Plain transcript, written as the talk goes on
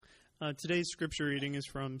Today's scripture reading is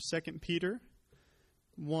from 2 Peter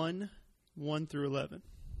 1 through 11.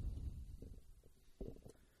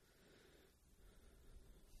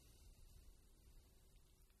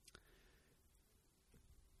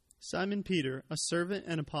 Simon Peter, a servant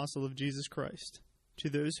and apostle of Jesus Christ, to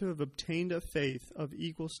those who have obtained a faith of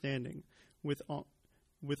equal standing with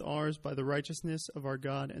ours by the righteousness of our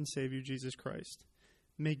God and Savior Jesus Christ.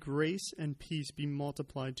 May grace and peace be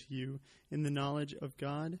multiplied to you in the knowledge of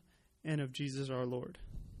God and of Jesus our Lord.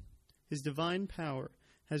 His divine power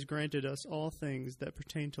has granted us all things that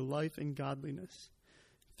pertain to life and godliness,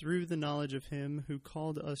 through the knowledge of him who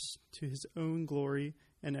called us to his own glory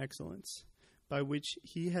and excellence, by which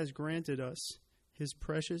he has granted us his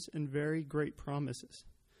precious and very great promises,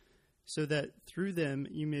 so that through them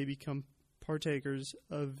you may become partakers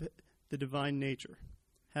of the divine nature,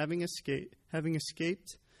 having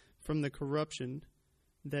escaped from the corruption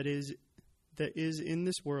that is in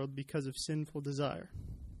this world because of sinful desire.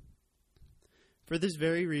 For this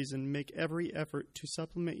very reason, make every effort to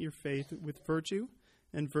supplement your faith with virtue,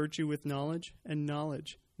 and virtue with knowledge, and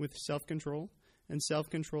knowledge with self-control, and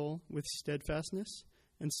self-control with steadfastness,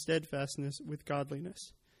 and steadfastness with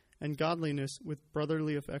godliness, and godliness with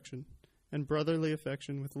brotherly affection, and brotherly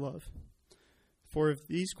affection with love. For if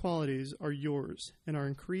these qualities are yours and are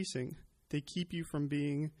increasing, they keep you from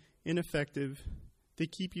being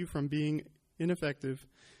ineffective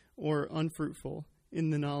or unfruitful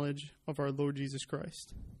in the knowledge of our Lord Jesus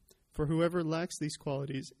Christ. For whoever lacks these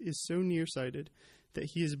qualities is so nearsighted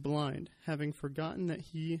that he is blind, having forgotten that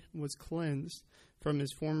he was cleansed from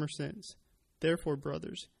his former sins. Therefore,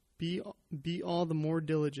 brothers, be all the more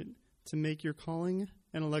diligent to make your calling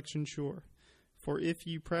and election sure. For if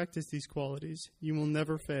you practice these qualities, you will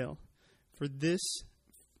never fail. For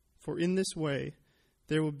in this way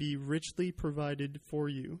there will be richly provided for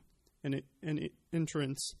you an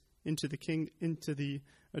entrance into the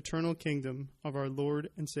eternal kingdom of our Lord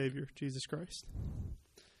and Savior, Jesus Christ.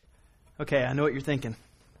 Okay, I know what you're thinking.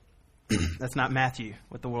 That's not Matthew.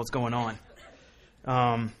 What the world's going on?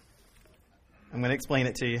 I'm going to explain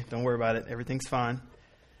it to you. Don't worry about it. Everything's fine.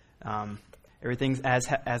 Everything's as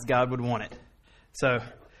God would want it. So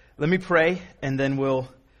let me pray, and then we'll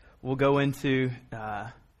go into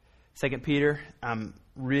 2 Peter. I'm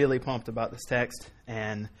really pumped about this text,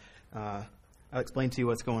 and I'll explain to you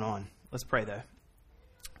what's going on. Let's pray, though.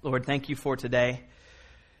 Lord, thank you for today.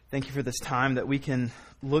 Thank you for this time that we can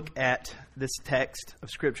look at this text of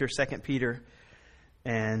Scripture, 2 Peter,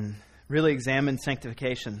 and really examine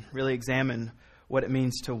sanctification, really examine what it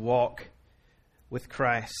means to walk with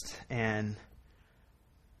Christ and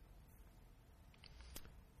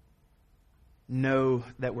know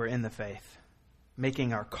that we're in the faith,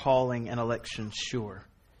 making our calling and election sure.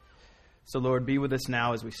 So, Lord, be with us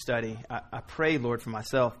now as we study. I pray, Lord, for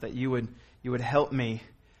myself that you would help me,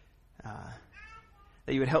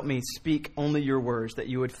 speak only your words, that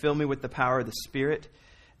you would fill me with the power of the Spirit,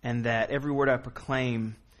 and that every word I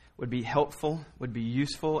proclaim would be helpful, would be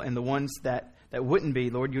useful, and the ones that wouldn't be,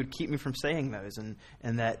 Lord, you would keep me from saying those,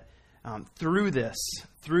 and that through the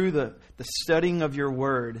studying of your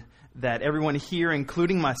word, that everyone here,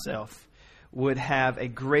 including myself, would have a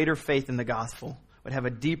greater faith in the gospel, would have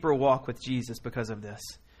a deeper walk with Jesus because of this.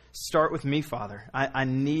 Start with me, Father. I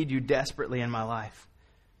need you desperately in my life.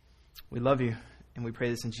 We love you, and we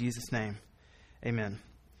pray this in Jesus' name. Amen.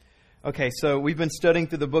 Okay, so we've been studying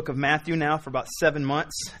through the book of Matthew now for about 7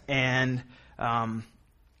 months, and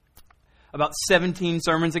about 17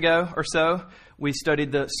 sermons ago or so, we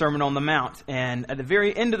studied the Sermon on the Mount. And at the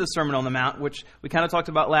very end of the Sermon on the Mount, which we kind of talked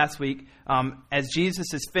about last week, as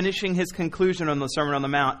Jesus is finishing his conclusion on the Sermon on the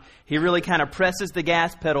Mount, he really kind of presses the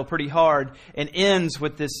gas pedal pretty hard and ends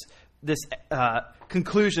with this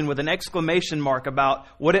conclusion with an exclamation mark about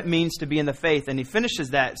what it means to be in the faith. And he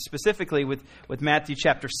finishes that specifically with Matthew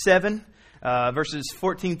chapter 7, verses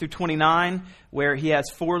 14 through 29, where he has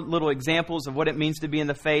 4 little examples of what it means to be in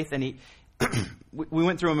the faith. And we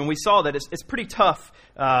went through them, and we saw that it's pretty tough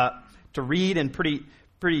to read, and pretty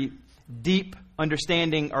deep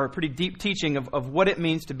understanding or pretty deep teaching of what it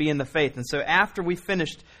means to be in the faith. And so after we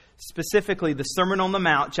finished specifically the Sermon on the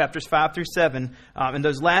Mount, chapters 5 through 7, and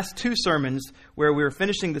those last 2 sermons where we were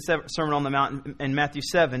finishing the Sermon on the Mount in Matthew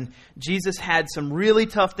 7, Jesus had some really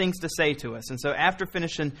tough things to say to us. And so after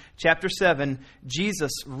finishing chapter 7,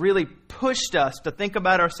 Jesus really pushed us to think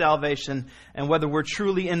about our salvation and whether we're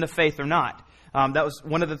truly in the faith or not. That was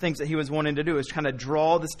one of the things that he was wanting to do, is kind of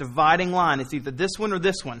draw this dividing line. It's either this one or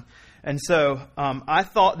this one. And so I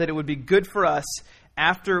thought that it would be good for us,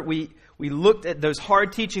 after we we looked at those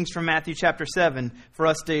hard teachings from Matthew chapter 7 for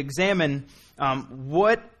us to examine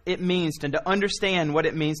what it means and to understand what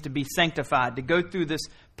it means to be sanctified, to go through this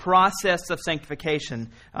process of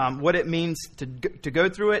sanctification, what it means to go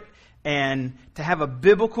through it, and to have a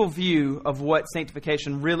biblical view of what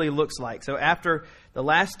sanctification really looks like. So after the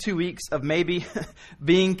last 2 weeks of maybe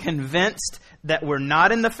being convinced that we're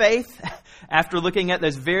not in the faith, after looking at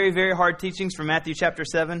those very, very hard teachings from Matthew chapter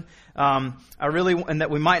 7, and that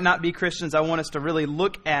we might not be Christians, I want us to really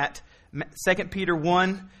look at 2 Peter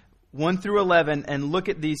 1 through 11, and look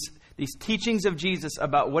at these teachings of Jesus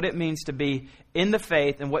about what it means to be in the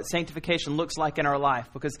faith and what sanctification looks like in our life.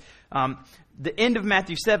 Because the end of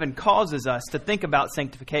Matthew 7 causes us to think about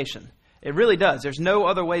sanctification. It really does. There's no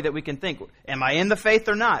other way that we can think, am I in the faith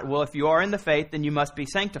or not? Well, if you are in the faith, then you must be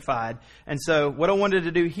sanctified. And so what I wanted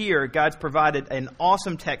to do here, God's provided an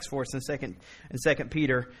awesome text for us in 2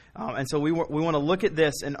 Peter. And so we want to look at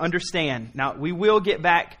this and understand. Now, we will get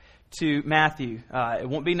back to Matthew. It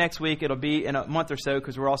won't be next week. It'll be in a month or so,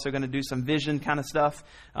 because we're also going to do some vision kind of stuff.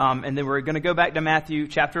 And then we're going to go back to Matthew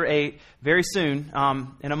chapter 8 very soon,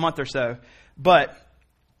 in a month or so. But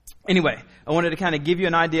anyway, I wanted to kind of give you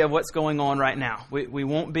an idea of what's going on right now. We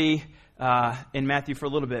won't be in Matthew for a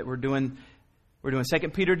little bit. We're doing 2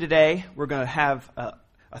 Peter today. We're going to have a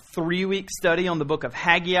 3-week study on the book of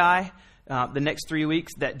Haggai. The next 3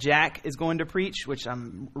 weeks that Jack is going to preach, which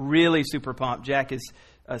I'm really super pumped. Jack is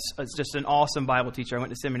just an awesome Bible teacher. I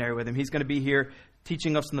went to seminary with him. He's going to be here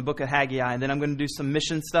teaching us in the book of Haggai, and then I'm going to do some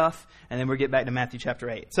mission stuff, and then we'll get back to Matthew chapter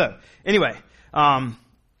 8. So anyway,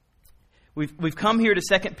 we've come here to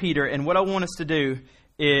 2 Peter, and what I want us to do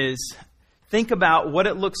is think about what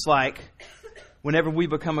it looks like whenever we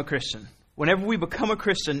become a Christian. Whenever we become a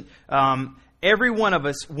Christian, every one of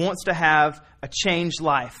us wants to have a changed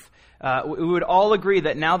life. We would all agree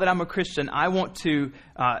that now that I'm a Christian, I want to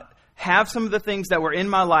have some of the things that were in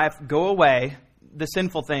my life go away, the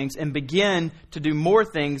sinful things, and begin to do more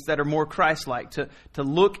things that are more Christ-like, to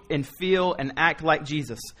look and feel and act like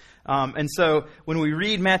Jesus. And so when we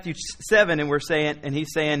read Matthew 7 and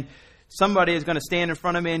he's saying, somebody is going to stand in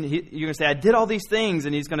front of me and you're going to say, I did all these things,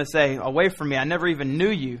 and he's going to say, away from me, I never even knew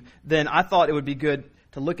you, then I thought it would be good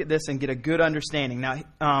to look at this and get a good understanding.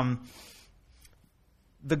 Now,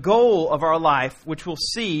 the goal of our life, which we'll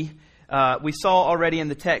see, we saw already in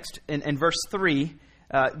the text in verse 3,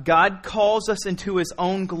 God calls us into His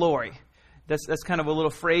own glory. That's kind of a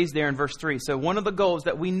little phrase there in verse 3. So one of the goals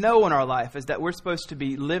that we know in our life is that we're supposed to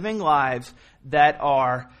be living lives that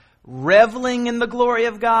are reveling in the glory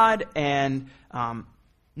of God, and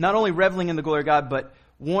not only reveling in the glory of God, but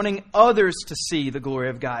wanting others to see the glory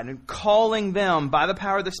of God, and calling them by the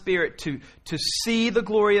power of the Spirit to see the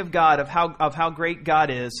glory of God, of how great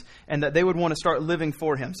God is, and that they would want to start living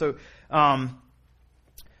for Him. So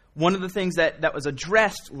one of the things that was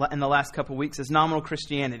addressed in the last couple of weeks is nominal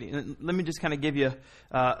Christianity. And let me just kind of give you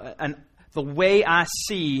the way I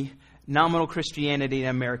see nominal Christianity in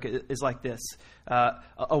America is like this.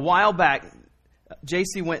 A while back,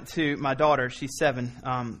 JC went to, my daughter, she's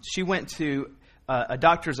 7, she went to a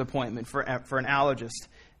doctor's appointment for an allergist,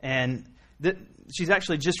 and she's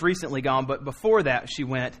actually just recently gone, but before that she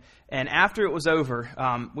went, and after it was over,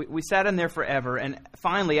 we sat in there forever, and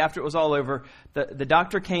finally, after it was all over, the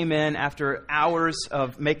doctor came in after hours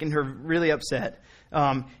of making her really upset.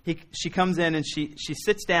 She comes in and she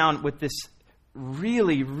sits down with this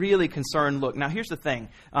really, really concerned look. Now, here's the thing.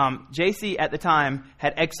 JC at the time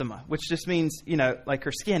had eczema, which just means, like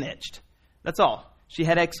her skin itched. That's all. She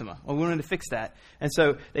had eczema. Well, we wanted to fix that. And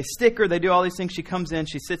so they stick her. They do all these things. She comes in.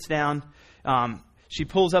 She sits down. She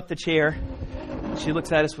pulls up the chair. She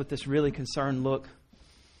looks at us with this really concerned look,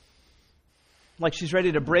 like she's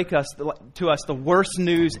ready to break to us the worst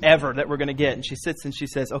news ever that we're going to get. And she sits and she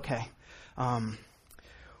says, okay,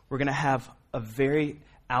 we're going to have a very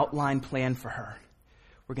outlined plan for her.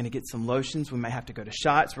 We're going to get some lotions. We may have to go to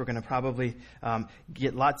shots. We're going to probably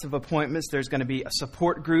get lots of appointments. There's going to be a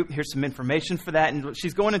support group. Here's some information for that. And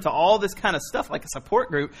she's going into all this kind of stuff like a support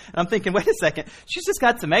group. And I'm thinking, wait a second. She's just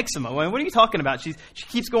got some eczema. What are you talking about? She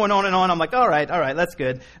keeps going on and on. I'm like, all right, that's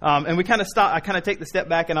good. And we kind of stop. I kind of take the step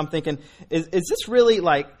back and I'm thinking, is this really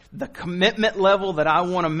like the commitment level that I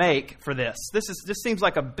want to make for this? This seems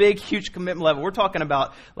like a big, huge commitment level. We're talking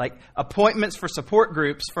about like appointments for support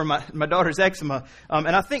groups for my daughter's eczema.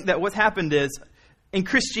 And I think that what's happened is in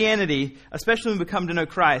Christianity, especially when we come to know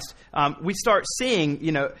Christ, we start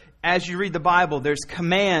seeing, as you read the Bible, there's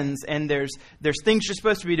commands and there's things you're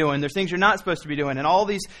supposed to be doing. There's things you're not supposed to be doing. And all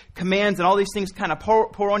these commands and all these things kind of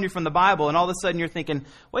pour on you from the Bible. And all of a sudden you're thinking,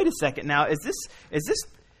 wait a second now,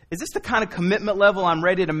 is is this the kind of commitment level I'm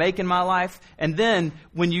ready to make in my life? And then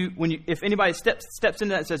if anybody steps into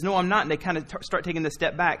that and says, no, I'm not, and they kind of start taking the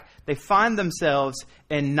step back, they find themselves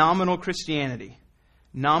in nominal Christianity.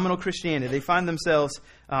 Nominal Christianity. They find themselves,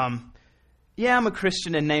 yeah, I'm a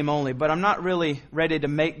Christian in name only, but I'm not really ready to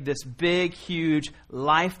make this big, huge,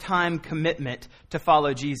 lifetime commitment to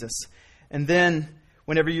follow Jesus. And then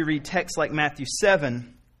whenever you read texts like Matthew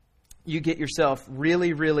 7, you get yourself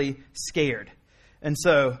really, really scared. And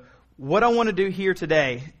so what I want to do here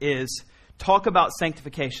today is talk about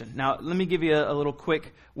sanctification. Now, let me give you a little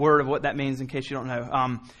quick word of what that means in case you don't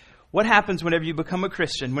know. What happens whenever you become a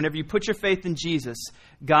Christian? Whenever you put your faith in Jesus,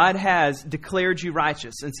 God has declared you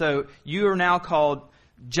righteous. And so you are now called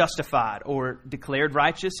justified or declared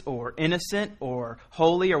righteous or innocent or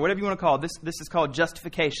holy or whatever you want to call it. This is called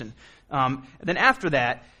justification. Then after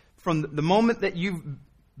that, from the moment that you've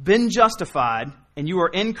been justified and you are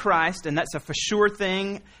in Christ, and that's a for sure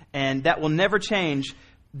thing, and that will never change,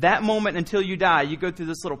 that moment until you die, you go through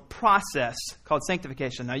this little process called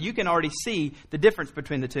sanctification. Now, you can already see the difference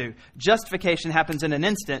between the two. Justification happens in an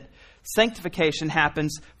instant. Sanctification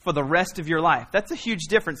happens for the rest of your life. That's a huge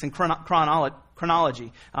difference in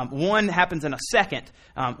chronology. One happens in a second.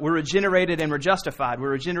 We're regenerated and we're justified. We're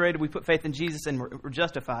regenerated, we put faith in Jesus, and we're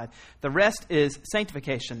justified. The rest is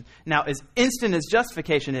sanctification. Now, as instant as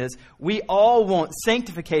justification is, we all want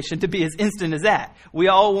sanctification to be as instant as that. We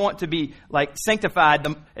all want to be like sanctified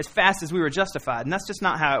as fast as we were justified. And that's just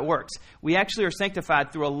not how it works. We actually are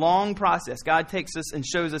sanctified through a long process. God takes us and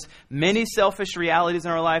shows us many selfish realities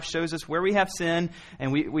in our life, shows us where we have sin,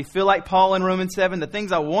 and we feel like Paul in Romans 7, the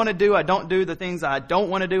things I want to do, I don't do. The things I don't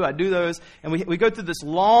want to do, I do those. And we go through this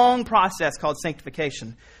long process called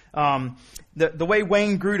sanctification. The way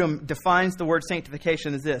Wayne Grudem defines the word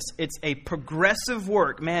sanctification is this. It's a progressive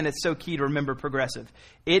work. Man, it's so key to remember progressive.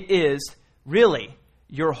 It is really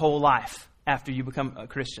your whole life after you become a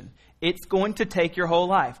Christian. It's going to take your whole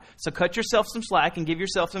life. So cut yourself some slack and give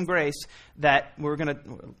yourself some grace that we're going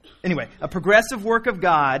to... Anyway, a progressive work of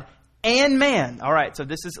God and man. All right, so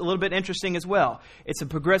this is a little bit interesting as well. It's a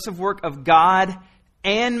progressive work of God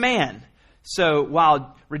and man. So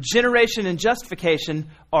while regeneration and justification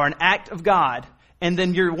are an act of God, and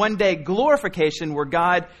then your one day glorification where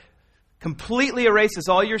God completely erases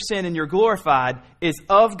all your sin and you're glorified is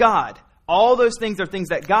of God. All those things are things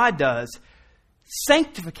that God does.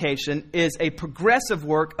 Sanctification is a progressive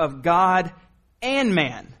work of God and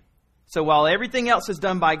man. So while everything else is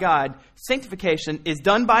done by God, sanctification is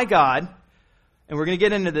done by God. And we're going to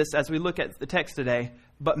get into this as we look at the text today.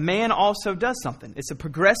 But man also does something. It's a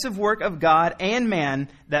progressive work of God and man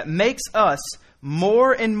that makes us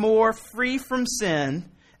more and more free from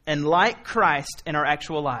sin and like Christ in our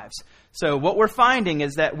actual lives. So what we're finding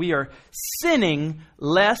is that we are sinning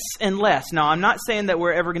less and less. Now, I'm not saying that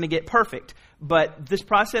we're ever going to get perfect, but this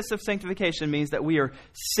process of sanctification means that we are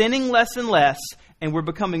sinning less and less, and we're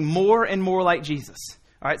becoming more and more like Jesus.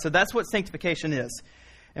 All right, so that's what sanctification is.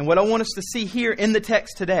 And what I want us to see here in the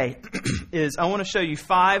text today is I want to show you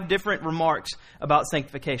 5 different remarks about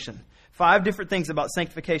sanctification. 5 different things about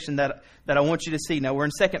sanctification that I want you to see. Now, we're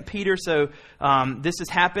in 2 Peter, so this is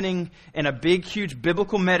happening in a big, huge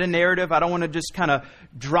biblical meta-narrative. I don't want to just kind of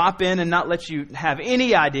drop in and not let you have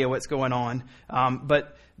any idea what's going on.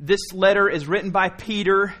 But this letter is written by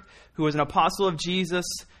Peter, who was an apostle of Jesus.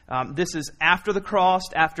 This is after the cross,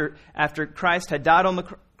 after Christ had died on the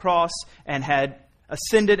cross and had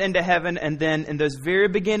ascended into heaven. And then in those very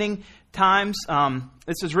beginning times,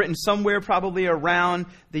 this was written somewhere probably around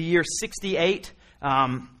the year 68.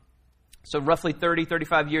 So roughly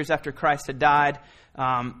 35 years after Christ had died.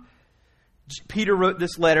 Peter wrote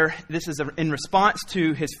this letter. This is in response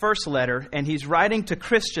to his first letter, and he's writing to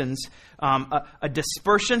Christians. A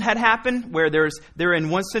dispersion had happened where they're in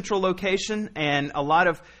one central location, and a lot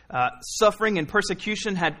of suffering and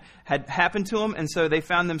persecution had happened to them, and so they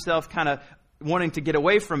found themselves kind of wanting to get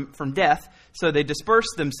away from death, so they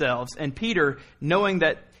dispersed themselves. And Peter, knowing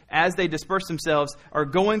that as they disperse themselves, are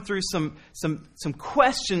going through some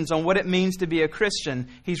questions on what it means to be a Christian,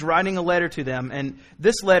 he's writing a letter to them. And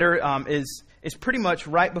this letter is pretty much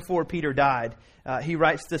right before Peter died. He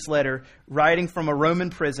writes this letter, writing from a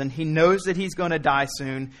Roman prison. He knows that he's going to die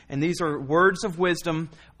soon, and these are words of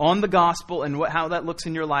wisdom on the gospel and how that looks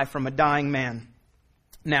in your life from a dying man.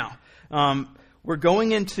 Now, we're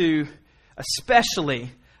going into,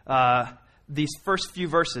 especially these first few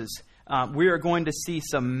verses, we are going to see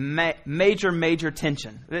some major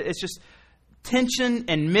tension. It's just tension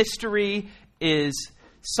and mystery is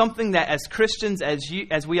something that as Christians,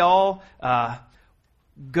 as we all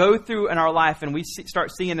go through in our life and we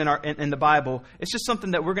start seeing in the Bible, it's just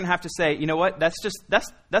something that we're going to have to say, you know what, that's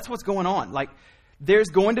what's going on. Like, there's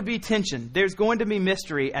going to be tension. There's going to be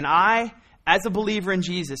mystery. And I, as a believer in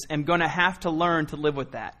Jesus, am going to have to learn to live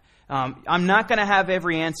with that. I'm not going to have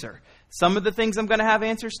every answer. Some of the things I'm going to have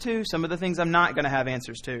answers to. Some of the things I'm not going to have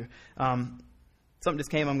answers to. Something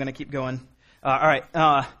just came. I'm going to keep going. All right.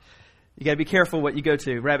 You got to be careful what you go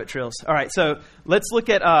to. Rabbit trails. All right. So let's look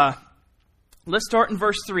at... let's start in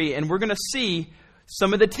verse 3. And we're going to see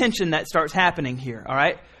some of the tension that starts happening here. All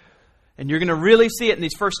right. And you're going to really see it in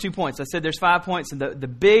these first 2 points. I said there's 5 points. And the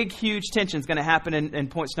big, huge tension is going to happen in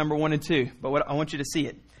points number 1 and 2. But I want you to see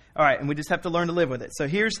it. All right. And we just have to learn to live with it. So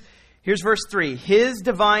here's verse 3. His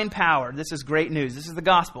divine power. This is great news. This is the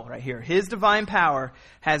gospel right here. His divine power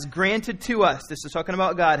has granted to us. This is talking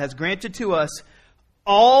about God. Has granted to us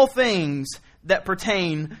all things that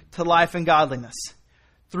pertain to life and godliness,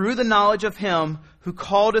 through the knowledge of Him who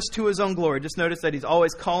called us to His own glory. Just notice that He's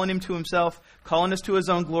always calling Him to Himself, calling us to His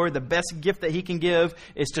own glory. The best gift that He can give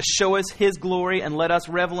is to show us His glory and let us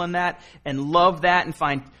revel in that and love that and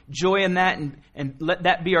find joy in that and let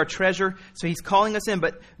that be our treasure. So He's calling us in.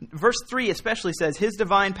 But verse 3 especially says, His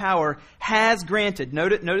divine power has granted.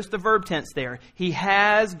 Notice the verb tense there. He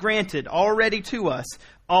has granted already to us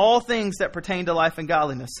all things that pertain to life and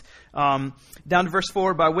godliness. Down to verse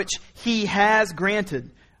 4, by which He has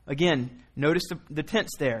granted. Again, notice the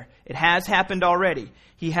tense there. It has happened already.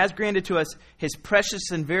 He has granted to us His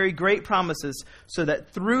precious and very great promises, so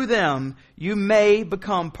that through them you may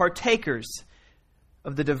become partakers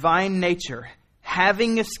of the divine nature,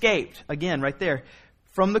 having escaped, again, right there,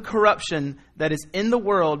 from the corruption that is in the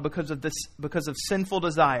world because of sinful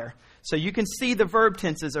desire. So you can see the verb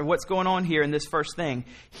tenses of what's going on here in this first thing.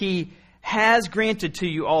 He has granted to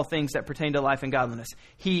you all things that pertain to life and godliness.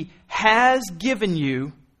 He has given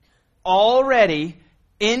you already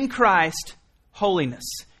in Christ holiness.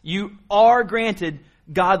 You are granted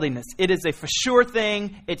godliness. It is a for sure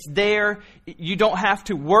thing. It's there. You don't have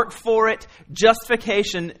to work for it.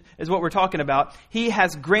 Justification is what we're talking about. He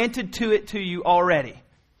has granted to you already.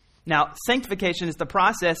 Now, sanctification is the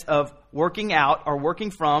process of working out or working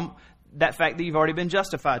from that fact that you've already been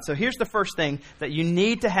justified. So here's the first thing that you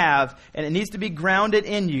need to have, and it needs to be grounded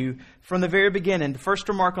in you from the very beginning. The first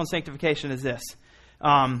remark on sanctification is this.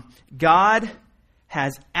 God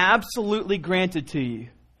has absolutely granted to you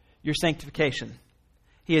your sanctification.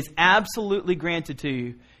 He has absolutely granted to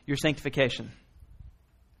you your sanctification.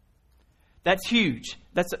 That's huge.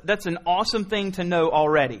 That's an awesome thing to know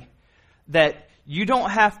already. That you don't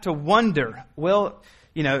have to wonder, well,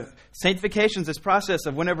 you know, sanctification is this process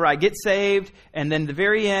of whenever I get saved and then the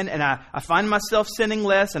very end and I find myself sinning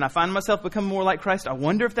less and I find myself becoming more like Christ. I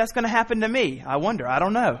wonder if that's going to happen to me. I wonder. I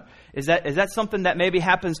don't know. Is that something that maybe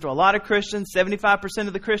happens to a lot of Christians, 75%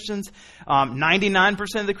 of the Christians,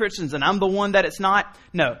 99% of the Christians, and I'm the one that it's not?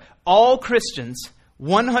 No. All Christians,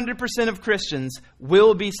 100% of Christians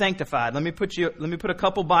will be sanctified. Let me put a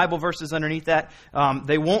couple Bible verses underneath that.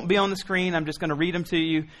 They won't be on the screen. I'm just going to read them to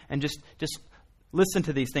you and just listen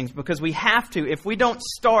to these things, because we have to. If we don't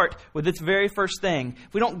start with this very first thing,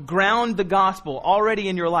 if we don't ground the gospel already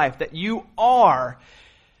in your life that you are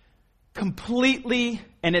completely,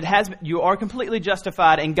 and you are completely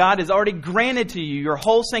justified, and God has already granted to you your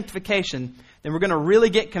whole sanctification, then we're going to really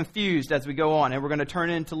get confused as we go on, and we're going to turn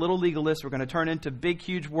into little legalists. We're going to turn into big,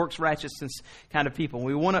 huge works righteousness kind of people.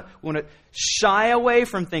 We want to shy away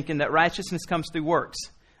from thinking that righteousness comes through works.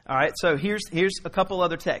 All right, so here's a couple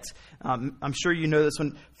other texts. I'm sure you know this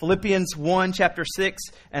one. Philippians 1, chapter 6.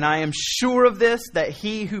 And I am sure of this, that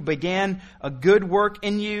He who began a good work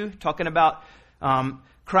in you, talking about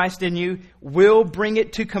Christ in you, will bring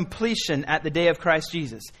it to completion at the day of Christ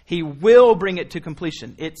Jesus. He will bring it to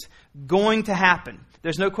completion. It's going to happen.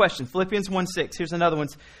 There's no question. Philippians 1, 6. Here's another one.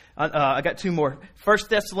 I got two more. 1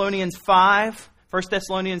 Thessalonians 5,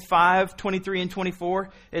 23 and 24.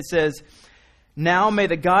 It says, now may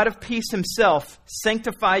the God of peace Himself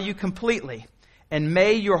sanctify you completely, and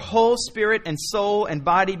may your whole spirit and soul and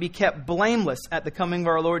body be kept blameless at the coming of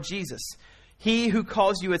our Lord Jesus. He who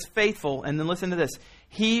calls you is faithful, and then listen to this,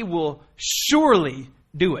 He will surely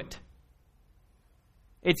do it.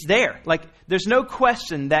 It's there. Like, there's no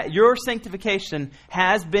question that your sanctification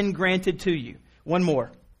has been granted to you. One more.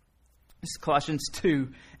 This is Colossians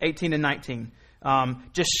 2, 18 and 19.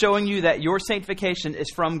 Just showing you that your sanctification is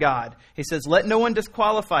from God. He says, let no one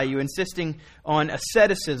disqualify you, insisting on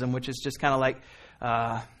asceticism, which is just kind of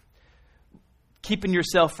like keeping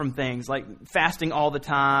yourself from things, like fasting all the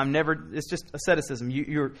time. It's just asceticism.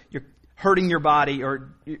 You're hurting your body,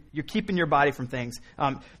 or you're keeping your body from things.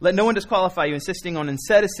 Let no one disqualify you, insisting on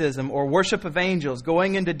asceticism or worship of angels,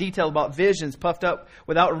 going into detail about visions, puffed up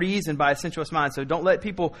without reason by a sensuous mind. So don't let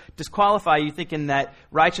people disqualify you thinking that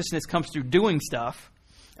righteousness comes through doing stuff.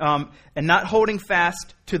 And not holding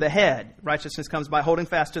fast to the head. Righteousness comes by holding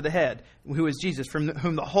fast to the head, who is Jesus, from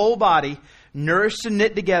whom the whole body, nourished and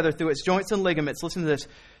knit together through its joints and ligaments. Listen to this.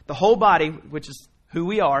 The whole body, which is who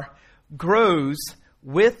we are, grows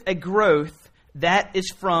with a growth that is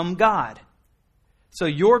from God. So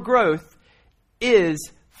your growth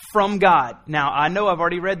is from God. Now, I know I've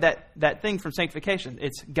already read that thing from sanctification.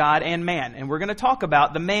 It's God and man. And we're going to talk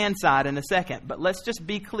about the man side in a second. But let's just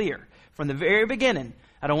be clear. From the very beginning,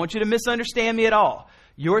 I don't want you to misunderstand me at all.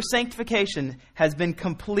 Your sanctification has been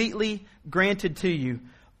completely granted to you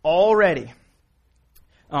already.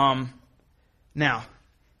 Now,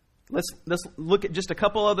 let's look at just a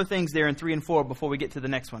couple other things there in 3 and 4 before we get to the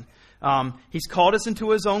next one. He's called us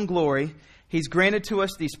into His own glory. He's granted to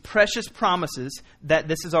us these precious promises that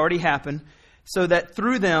this has already happened, so that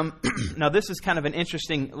through them, now this is kind of an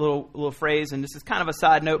interesting little phrase, and this is kind of a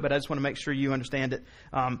side note, but I just want to make sure you understand it.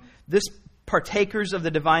 This partakers of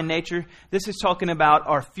the divine nature, this is talking about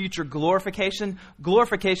our future glorification.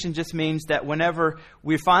 Glorification just means that whenever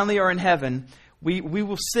we finally are in heaven, we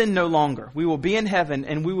will sin no longer. We will be in heaven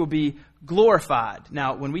and we will be glorified.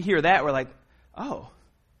 Now, when we hear that, we're like, oh,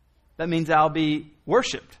 that means I'll be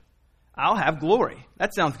worshipped. I'll have glory.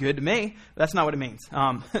 That sounds good to me. That's not what it means.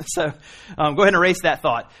 So go ahead and erase that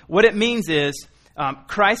thought. What it means is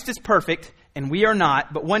Christ is perfect and we are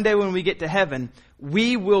not. But one day when we get to heaven,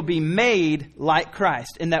 we will be made like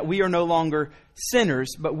Christ in that we are no longer sinners,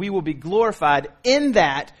 but we will be glorified in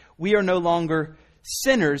that we are no longer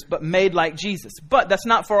sinners, but made like Jesus. But that's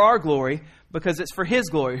not for our glory, because it's for His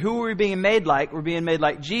glory. Who are we being made like? We're being made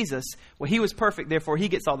like Jesus. Well, He was perfect, therefore He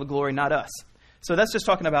gets all the glory, not us. So that's just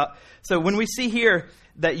talking about, so when we see here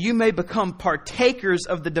that you may become partakers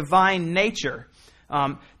of the divine nature,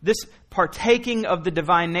 this partaking of the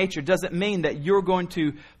divine nature doesn't mean that you're going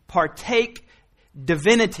to partake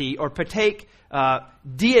divinity or partake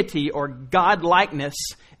deity or God-likeness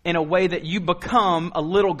in a way that you become a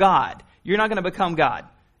little God. You're not going to become God,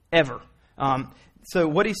 ever. So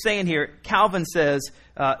what he's saying here, Calvin says,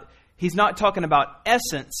 he's not talking about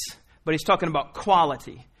essence, but he's talking about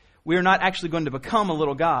quality. We are not actually going to become a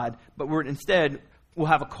little God, but we'll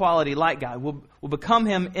have a quality like God. We'll become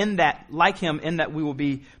Him in that, like Him in that we will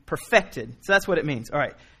be perfected. So that's what it means. All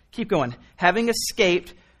right, keep going. Having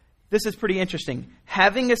escaped, this is pretty interesting.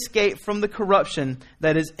 Having escaped from the corruption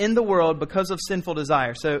that is in the world because of sinful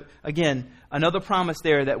desire. So again, another promise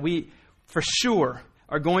there that we for sure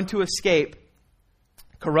are going to escape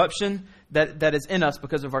corruption that is in us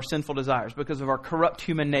because of our sinful desires, because of our corrupt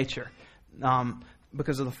human nature,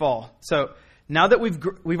 because of the fall. So now that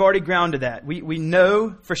we've already grounded that, we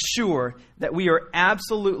know for sure that we are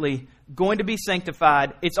absolutely going to be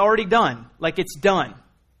sanctified. It's already done. Like it's done.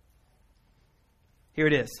 Here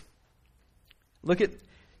it is. Look at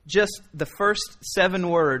just the first 7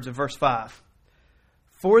 words of verse 5.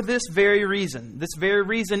 For this very reason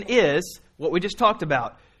is what we just talked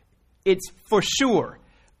about. It's for sure.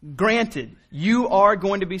 Granted, you are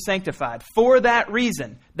going to be sanctified. For that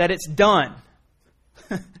reason, that it's done.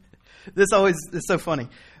 This always is so funny.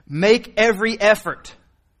 Make every effort.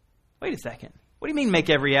 Wait a second. What do you mean make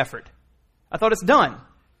every effort? I thought it's done.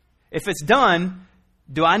 If it's done,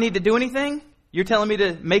 do I need to do anything? You're telling me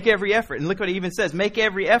to make every effort. And look what he even says. Make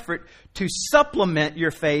every effort to supplement your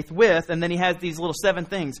faith with, and then he has these little 7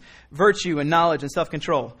 things. Virtue and knowledge and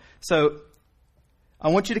self-control. So I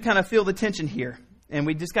want you to kind of feel the tension here. And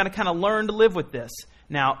we just got to kind of learn to live with this.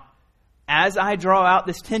 Now, as I draw out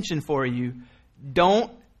this tension for you,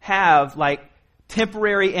 don't have like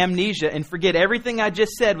temporary amnesia and forget everything I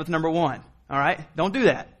just said with number 1. All right? Don't do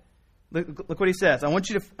that. Look what he says. I want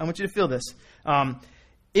you to feel this.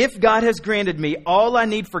 If God has granted me all I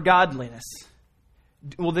need for godliness,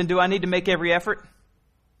 well, then do I need to make every effort?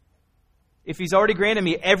 If He's already granted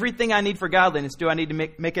me everything I need for godliness, do I need to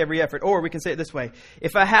make every effort? Or we can say it this way.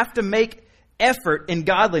 If I have to make effort in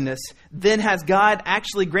godliness, then has God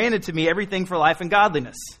actually granted to me everything for life and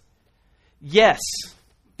godliness? Yes.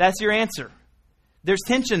 That's your answer. There's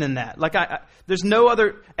tension in that. There's no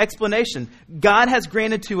other explanation. God has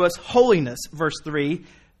granted to us holiness, verse 3.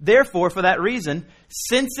 Therefore, for that reason,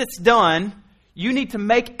 since it's done, you need to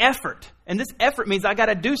make effort. And this effort means I got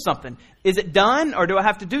to do something. Is it done or do I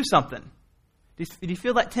have to do something? Do you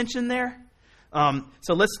feel that tension there?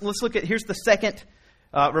 So let's look at, here's the second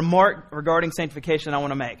remark regarding sanctification I want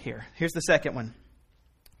to make here. Here's the second one.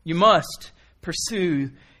 You must pursue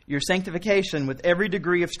your sanctification with every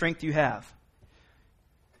degree of strength you have.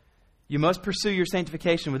 You must pursue your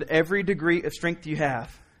sanctification with every degree of strength you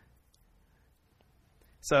have.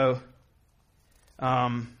 So,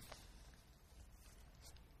 how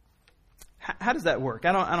does that work?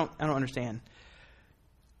 I don't understand.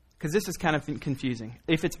 Because this is kind of confusing.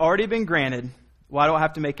 If it's already been granted, why do I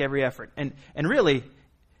have to make every effort? And really,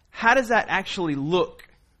 how does that actually look?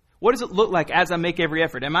 What does it look like as I make every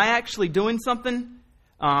effort? Am I actually doing something?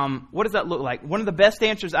 What does that look like? One of the best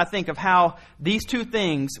answers, I think, of how these two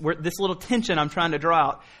things, this little tension I'm trying to draw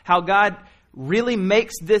out, how God really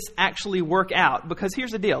makes this actually work out. Because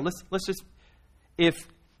here's the deal. Let's just,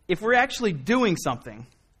 if we're actually doing something,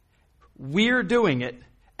 we're doing it.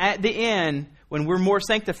 At the end, when we're more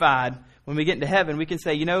sanctified, when we get into heaven, we can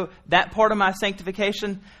say, you know, that part of my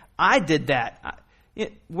sanctification, I did that.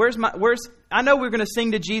 I know we're going to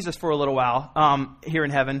sing to Jesus for a little while here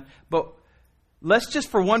in heaven, but let's just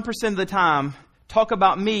for 1% of the time talk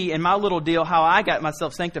about me and my little deal, how I got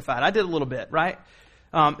myself sanctified. I did a little bit, right?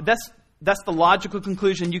 That's the logical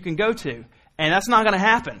conclusion you can go to. And that's not going to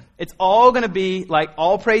happen. It's all going to be like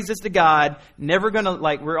all praises to God. We're never going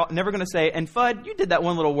to say, and Fudd, you did that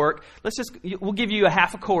one little work. We'll give you a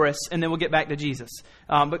half a chorus and then we'll get back to Jesus.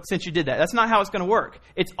 But since you did that, that's not how it's going to work.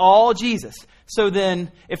 It's all Jesus. So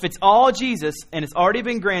then if it's all Jesus and it's already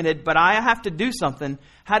been granted, but I have to do something,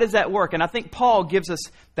 how does that work? And I think Paul gives us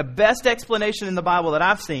the best explanation in the Bible that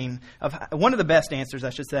I've seen, of one of the best answers,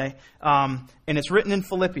 I should say. And it's written in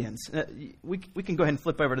Philippians. We can go ahead and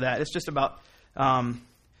flip over to that. It's just about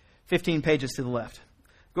 15 pages to the left.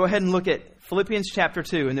 Go ahead and look at Philippians chapter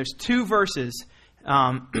 2. And there's two verses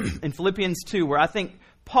in Philippians 2 where I think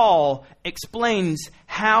Paul explains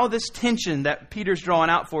how this tension that Peter's drawing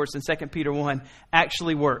out for us in 2 Peter 1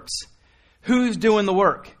 actually works. Who's doing the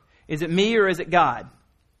work? Is it me or is it God?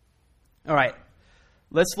 All right.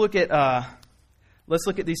 Let's look at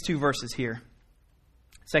these two verses here.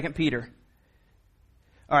 2 Peter.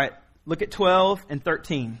 All right. Look at 12 and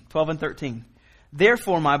 13. 12 and 13.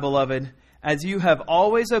 Therefore, my beloved, as you have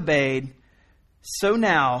always obeyed, so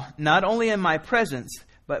now, not only in my presence,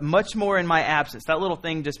 but much more in my absence. That little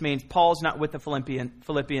thing just means Paul's not with the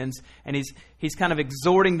Philippians, and he's kind of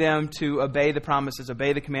exhorting them to obey the promises,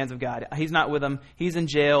 obey the commands of God. He's not with them. He's in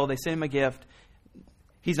jail. They send him a gift.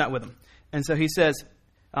 He's not with them. And so he says,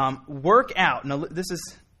 work out. Now, this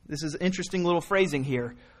is interesting little phrasing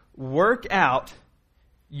here. Work out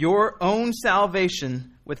your own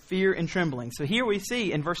salvation with fear and trembling. So here we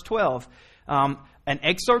see in verse 12 an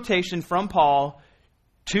exhortation from Paul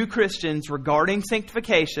to Christians regarding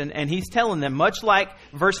sanctification, and he's telling them, much like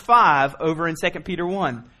verse 5 over in 2 Peter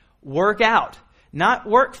 1, work out. Not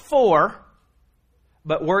work for,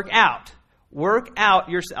 but work out. Work out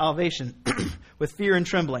your salvation with fear and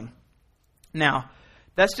trembling. Now,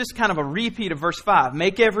 that's just kind of a repeat of verse 5.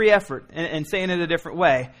 Make every effort, and saying it a different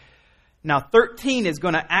way. Now, 13 is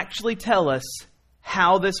going to actually tell us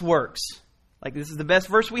how this works. Like, this is the best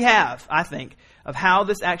verse we have, I think, of how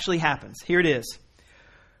this actually happens. Here it is.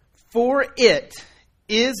 For it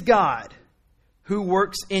is God who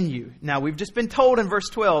works in you. Now, we've just been told in verse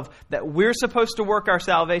 12 that we're supposed to work our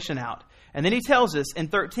salvation out. And then he tells us in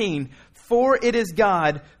 13, for it is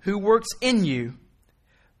God who works in you,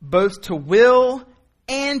 both to will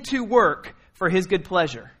and to work for his good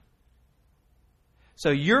pleasure. So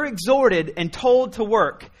you're exhorted and told to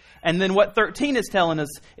work. And then what 13 is telling us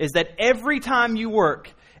is that every time you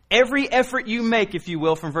work, every effort you make, if you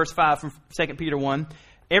will, from verse 5 from 2 Peter 1,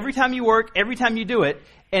 every time you work, every time you do it,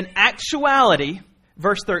 in actuality,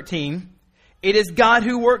 verse 13, it is God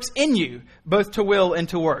who works in you, both to will and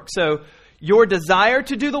to work. So your desire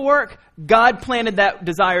to do the work, God planted that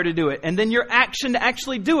desire to do it. And then your action to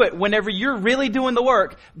actually do it, whenever you're really doing the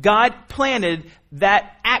work, God planted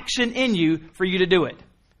that action in you for you to do it.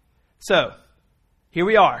 So, here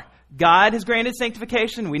we are. God has granted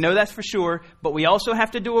sanctification. We know that's for sure. But we also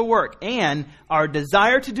have to do a work. And our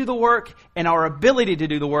desire to do the work and our ability to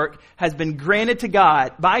do the work has been granted to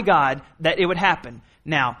God, by God, that it would happen.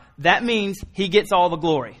 Now, that means he gets all the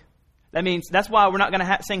glory. That means that's why we're not going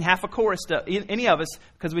to sing half a chorus to any of us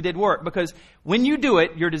because we did work. Because when you do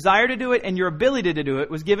it, your desire to do it and your ability to do it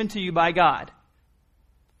was given to you by God.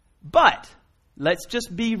 But let's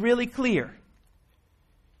just be really clear.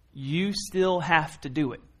 You still have to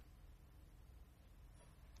do it.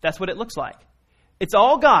 That's what it looks like. It's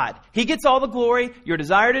all God. He gets all the glory. Your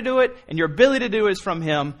desire to do it and your ability to do it is from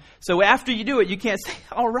him. So after you do it, you can't say,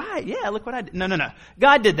 all right, yeah, look what I did. No.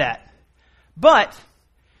 God did that. But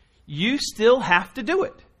you still have to do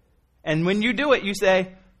it. And when you do it, you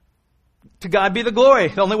say, to God be the glory.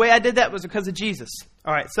 The only way I did that was because of Jesus.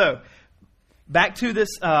 All right, so back to this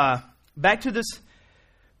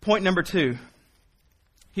point number 2.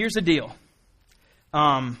 Here's the deal.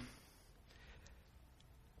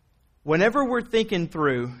 Whenever we're thinking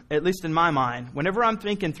through, at least in my mind, whenever I'm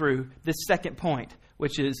thinking through this second point,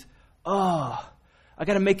 which is, I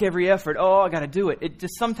got to make every effort. I got to do it. It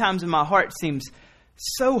just sometimes in my heart seems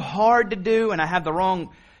so hard to do, and I have the wrong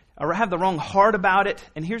heart about it.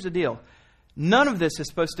 And here's the deal. None of this is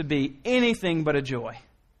supposed to be anything but a joy.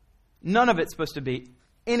 None of it's supposed to be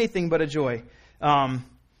anything but a joy. The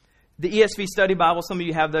ESV Study Bible, some of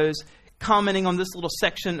you have those, commenting on this little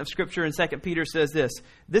section of Scripture in 2 Peter says this.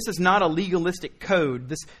 This is not a legalistic code.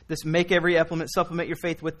 This make every supplement your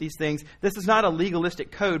faith with these things. This is not a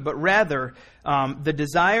legalistic code, but rather the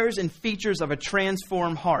desires and features of a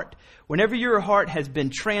transformed heart. Whenever your heart has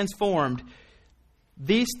been transformed,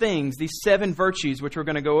 these things, these 7 virtues, which we're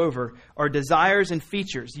going to go over, are desires and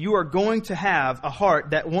features. You are going to have a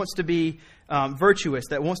heart that wants to be virtuous,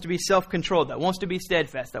 that wants to be self-controlled, that wants to be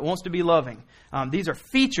steadfast, that wants to be loving. These are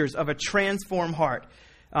features of a transformed heart.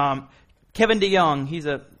 Kevin DeYoung, he's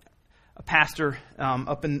a pastor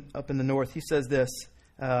up in the north. He says this.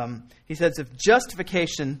 He says, if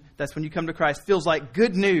justification, that's when you come to Christ, feels like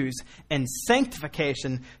good news, and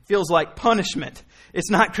sanctification feels like punishment, it's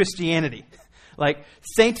not Christianity. Like,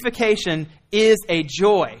 sanctification is a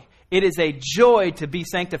joy. It is a joy to be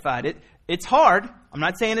sanctified. It's hard. I'm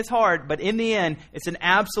not saying it's hard, but in the end, it's an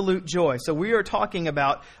absolute joy. So we are talking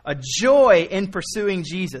about a joy in pursuing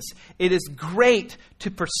Jesus. It is great to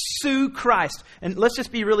pursue Christ. And let's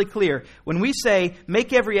just be really clear. When we say,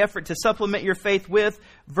 make every effort to supplement your faith with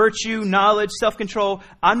virtue, knowledge, self-control,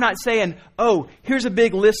 I'm not saying, here's a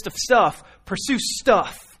big list of stuff. Pursue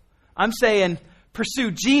stuff. I'm saying,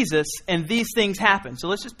 pursue Jesus, and these things happen. So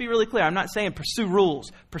let's just be really clear. I'm not saying pursue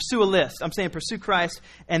rules, pursue a list. I'm saying pursue Christ,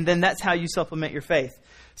 and then that's how you supplement your faith.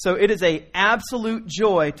 So it is an absolute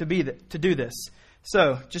joy to do this.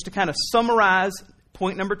 So just to kind of summarize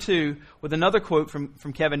point number 2 with another quote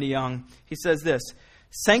from Kevin DeYoung, he says this: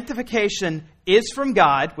 sanctification is from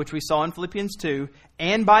God, which we saw in Philippians 2,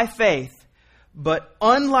 and by faith, but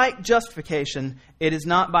unlike justification, it is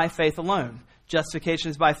not by faith alone. Justification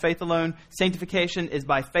is by faith alone. Sanctification is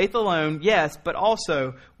by faith alone, yes, but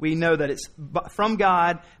also we know that it's from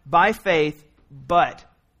God, by faith, but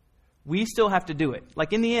we still have to do it.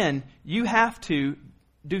 Like in the end, you have to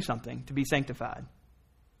do something to be sanctified.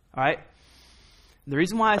 All right? The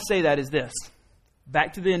reason why I say that is this.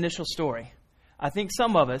 Back to the initial story. I think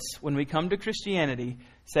some of us, when we come to Christianity,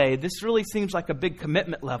 say, this really seems like a big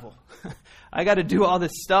commitment level. I got to do all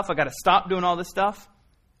this stuff. I got to stop doing all this stuff.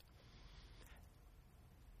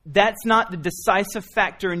 That's not the decisive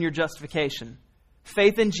factor in your justification.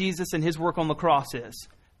 Faith in Jesus and His work on the cross is.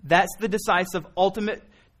 That's the decisive, ultimate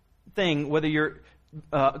thing, whether you're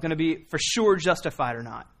going to be for sure justified or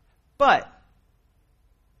not. But,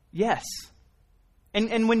 yes.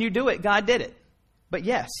 And when you do it, God did it. But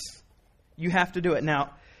yes, you have to do it.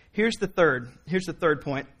 Now, here's the third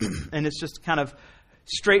point, and it's just kind of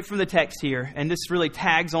straight from the text here, and this really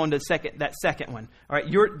tags on to that second one. All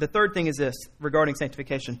right, the third thing is this regarding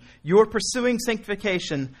sanctification. Your pursuing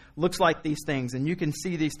sanctification looks like these things, and you can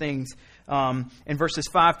see these things in verses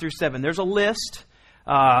 5 through 7. There's a list,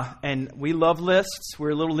 and we love lists.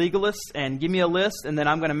 We're little legalists, and give me a list, and then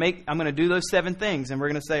I'm going to do those 7 things, and we're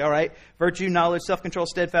going to say, all right, virtue, knowledge, self-control,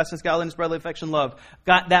 steadfastness, godliness, brotherly affection, love.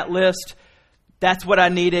 Got that list. That's what I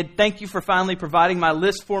needed. Thank you for finally providing my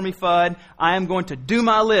list for me, Fudd. I am going to do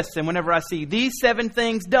my list. And whenever I see these 7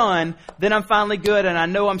 things done, then I'm finally good and I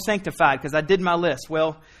know I'm sanctified because I did my list.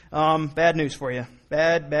 Well, bad news for you.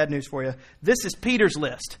 Bad news for you. This is Peter's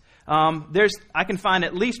list. I can find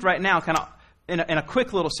at least right now, kind of in a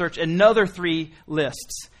quick little search, another 3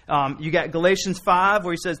 lists. You got Galatians 5,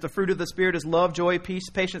 where he says the fruit of the Spirit is love, joy, peace,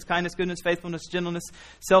 patience, kindness, goodness, faithfulness, gentleness,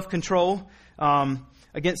 self-control.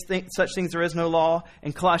 Against such things there is no law.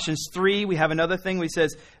 In Colossians 3, we have another thing where he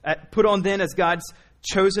says, put on then as God's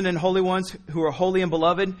chosen and holy ones who are holy and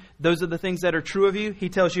beloved. Those are the things that are true of you. He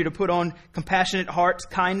tells you to put on compassionate hearts,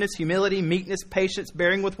 kindness, humility, meekness, patience,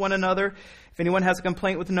 bearing with one another. If anyone has a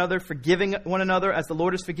complaint with another, forgiving one another as the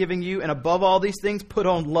Lord is forgiving you. And above all these things, put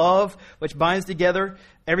on love, which binds together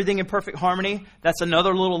everything in perfect harmony. That's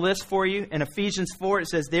another little list for you. In Ephesians 4, it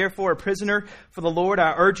says, therefore, a prisoner for the Lord,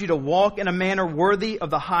 I urge you to walk in a manner worthy of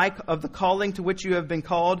the calling to which you have been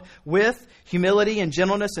called, with humility and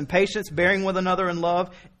gentleness and patience, bearing with another in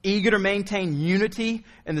love, eager to maintain unity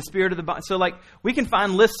in the spirit of the body. So, we can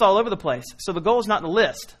find lists all over the place. So the goal is not the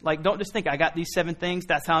list. Don't just think, I got these 7 things,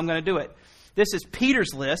 that's how I'm going to do it. This is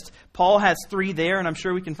Peter's list. Paul has 3 there, and I'm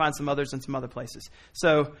sure we can find some others in some other places.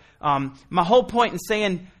 So my whole point in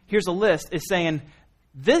saying, here's a list, is saying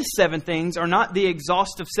these 7 things are not the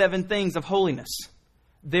exhaustive 7 things of holiness.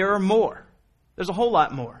 There are more. There's a whole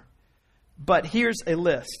lot more. But here's a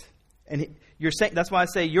list. And that's why I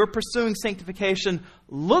say you're pursuing sanctification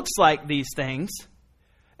looks like these things,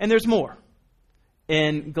 and there's more.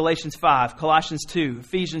 In Galatians 5, Colossians 2,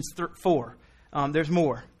 Ephesians 4, there's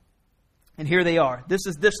more. And here they are. This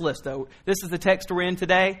is this list, though. This is the text we're in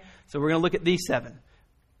today, so we're going to look at these 7.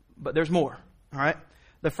 But there's more, all right?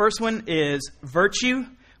 The first one is virtue,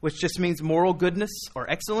 which just means moral goodness or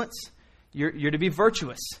excellence. You're to be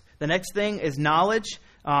virtuous. The next thing is knowledge,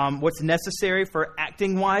 what's necessary for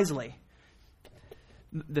acting wisely.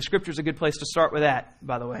 The Scripture is a good place to start with that,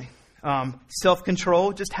 by the way.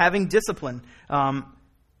 Self-control, just having discipline.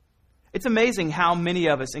 It's amazing how many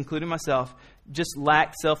of us, including myself, just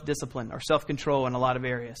lack self-discipline or self-control in a lot of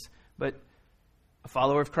areas. But a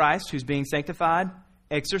follower of Christ who's being sanctified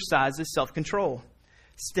exercises self-control.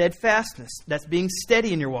 Steadfastness, that's being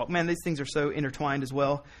steady in your walk. Man, these things are so intertwined as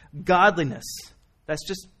well. Godliness, that's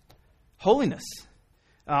just holiness.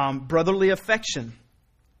 Brotherly affection.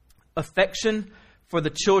 Affection for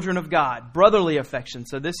the children of God. Brotherly affection.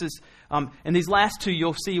 So this is, in these last 2,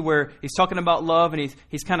 you'll see where he's talking about love, and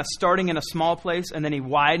he's kind of starting in a small place, and then he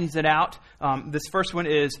widens it out. This first one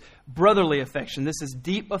is brotherly affection. This is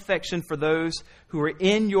deep affection for those who are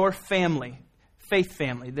in your family, faith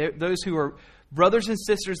family. Those who are brothers and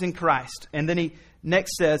sisters in Christ. And then he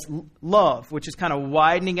next says love, which is kind of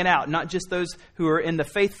widening it out. Not just those who are in the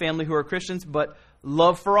faith family who are Christians, but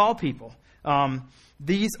love for all people.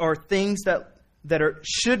 These are things that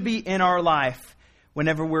should be in our life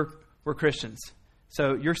whenever we're Christians.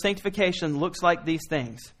 So your sanctification looks like these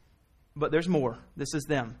things. But there's more. This is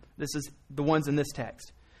them. This is the ones in this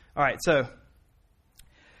text. All right, so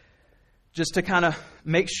just to kind of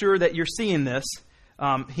make sure that you're seeing this,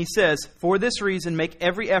 he says, for this reason, make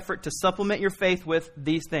every effort to supplement your faith with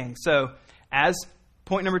these things. So as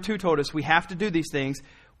point number 2 told us, we have to do these things.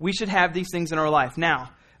 We should have these things in our life. Now,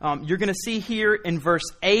 you're going to see here in verse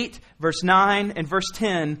 8, verse 9, and verse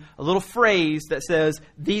 10, a little phrase that says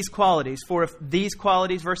these qualities. For if these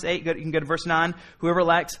qualities, verse 8, you can go to verse 9, whoever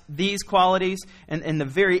lacks these qualities. And in the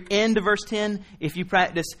very end of verse 10, if you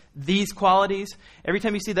practice these qualities, every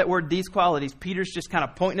time you see that word these qualities, Peter's just kind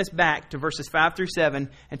of pointing us back to verses 5 through 7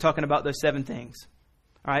 and talking about those 7 things.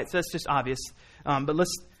 All right, so that's just obvious. But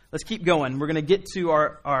let's keep going. We're going to get to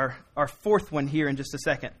our 4th one here in just a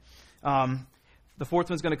second. The 4th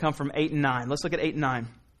one's going to come from 8 and 9. Let's look at 8 and 9.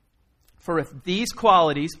 For if these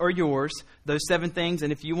qualities are yours, those 7 things,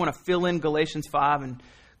 and if you want to fill in Galatians 5 and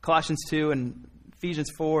Colossians 2 and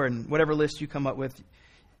Ephesians 4 and whatever list you come up with,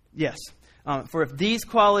 yes. For if these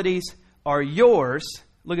qualities are yours,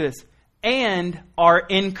 look at this, and are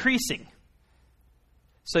increasing.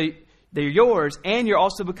 So they're yours, and you're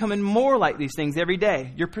also becoming more like these things every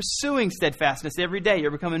day. You're pursuing steadfastness every day.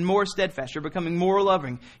 You're becoming more steadfast. You're becoming more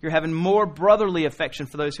loving. You're having more brotherly affection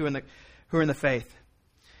for those who are in the faith.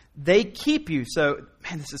 They keep you. So,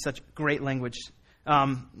 man, this is such great language.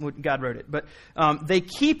 God wrote it. But they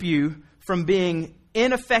keep you from being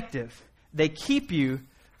ineffective. They keep you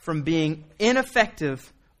from being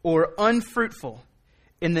ineffective or unfruitful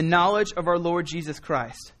in the knowledge of our Lord Jesus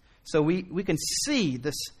Christ. So we can see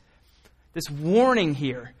this warning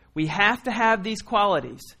here. We have to have these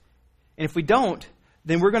qualities. And if we don't,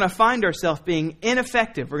 then we're going to find ourselves being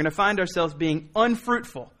ineffective. We're going to find ourselves being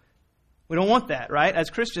unfruitful. We don't want that, right? As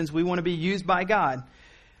Christians, we want to be used by God.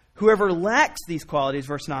 Whoever lacks these qualities,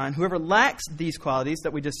 verse 9, whoever lacks these qualities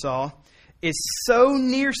that we just saw is so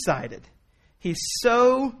nearsighted. He's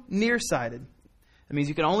so nearsighted. That means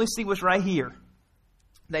you can only see what's right here.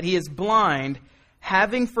 That he is blind,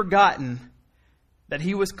 having forgotten that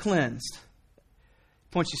he was cleansed.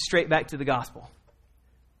 Points you straight back to the gospel.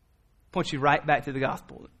 Points you right back to the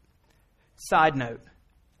gospel. Side note,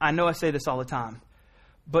 I know I say this all the time,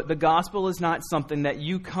 but the gospel is not something that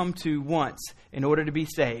you come to once in order to be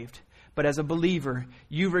saved. But as a believer,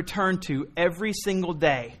 you return to every single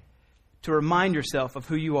day to remind yourself of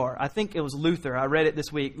who you are. I think it was Luther. I read it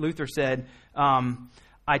this week. Luther said,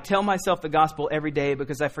 I tell myself the gospel every day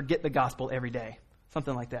because I forget the gospel every day.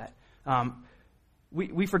 Something like that.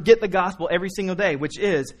 We forget the gospel every single day, which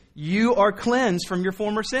is you are cleansed from your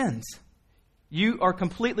former sins. You are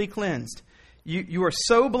completely cleansed. You are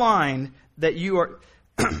so blind that you are...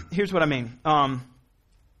 Here's what I mean.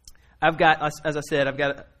 I've got, as I said,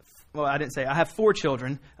 I have 4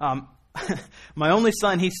 children. My only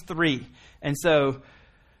son, he's 3. And so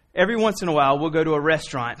every once in a while, we'll go to a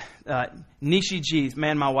restaurant. Nishi G's.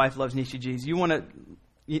 Man, my wife loves Nishi G's. You want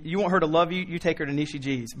her to love you, you take her to Nishi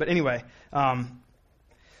G's. But anyway,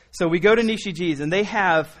 So we go to Nishiji's, and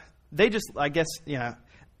they just, I guess,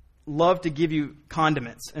 love to give you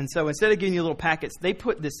condiments. And so instead of giving you little packets, they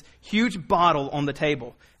put this huge bottle on the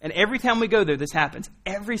table. And every time we go there, this happens.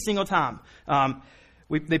 Every single time.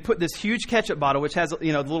 They put this huge ketchup bottle, which has the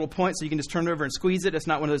little point, so you can just turn it over and squeeze it. It's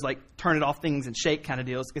not one of those like turn it off things and shake kind of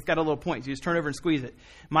deals. It's got a little point, so you just turn it over and squeeze it.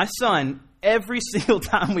 My son, every single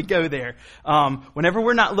time we go there, whenever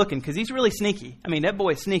we're not looking, because he's really sneaky. I mean, that boy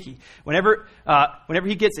is sneaky. Whenever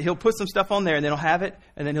he gets it, he'll put some stuff on there, and then he'll have it,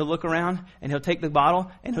 and then he'll look around, and he'll take the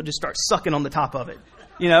bottle, and he'll just start sucking on the top of it.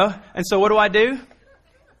 And so what do?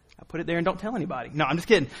 I put it there and don't tell anybody. No, I'm just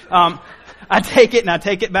kidding. I take it and I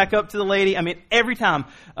take it back up to the lady. I mean, every time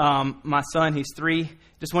my son, he's 3,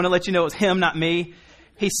 just want to let you know it was him, not me.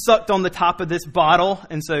 He sucked on the top of this bottle,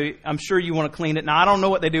 and so I'm sure you want to clean it. Now, I don't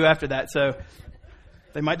know what they do after that, so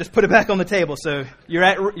they might just put it back on the table. So you're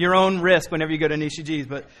at your own risk whenever you go to Nishiji's.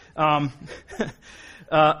 But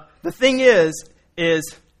the thing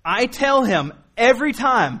is I tell him every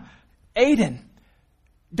time, Aiden,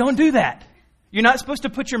 don't do that. You're not supposed to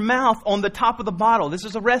put your mouth on the top of the bottle. This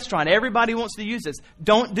is a restaurant. Everybody wants to use this.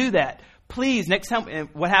 Don't do that. Please, next time,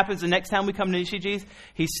 what happens the next time we come to Nishiji's?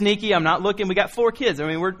 He's sneaky. I'm not looking. We got 4 kids. I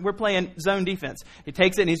mean, we're playing zone defense. He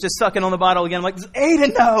takes it and he's just sucking on the bottle again. I'm like,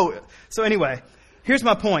 Aiden, no. So anyway, here's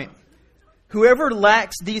my point. Whoever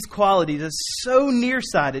lacks these qualities is so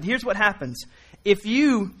nearsighted. Here's what happens. If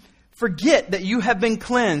you forget that you have been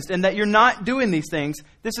cleansed and that you're not doing these things,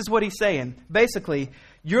 this is what he's saying. Basically,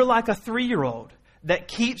 you're like a 3-year-old that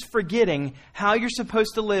keeps forgetting how you're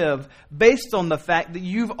supposed to live based on the fact that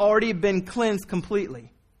you've already been cleansed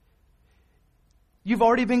completely. You've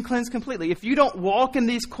already been cleansed completely. If you don't walk in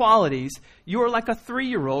these qualities, you are like a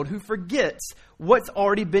 3-year-old who forgets what's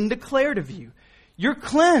already been declared of you. You're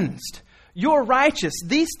cleansed. You're righteous.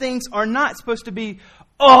 These things are not supposed to be,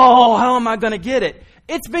 how am I going to get it?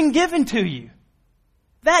 It's been given to you.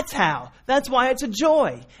 That's how. That's why it's a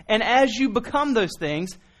joy. And as you become those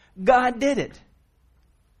things, God did it.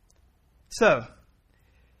 So,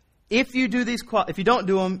 if you do if you don't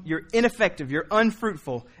do them, you're ineffective, you're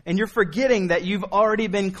unfruitful, and you're forgetting that you've already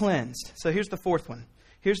been cleansed. So here's the 4th one.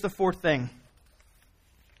 Here's the 4th thing.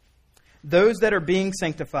 Those that are being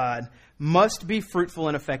sanctified must be fruitful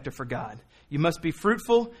and effective for God. You must be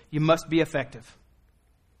fruitful, you must be effective.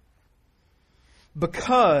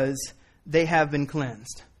 Because they have been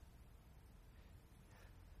cleansed.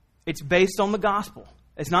 It's based on the gospel.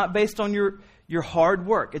 It's not based on your hard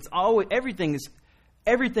work. It's always everything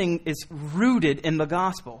is rooted in the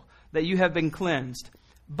gospel that you have been cleansed.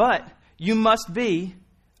 But you must be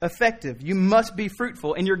effective. You must be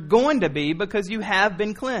fruitful, and you're going to be because you have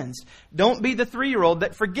been cleansed. Don't be the 3-year-old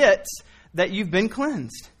that forgets that you've been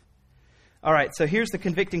cleansed. All right, so here's the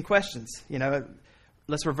convicting questions.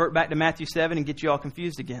 Let's revert back to Matthew 7 and get you all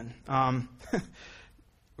confused again.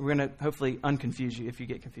 We're going to hopefully unconfuse you if you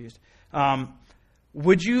get confused.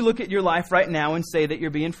 Would you look at your life right now and say that you're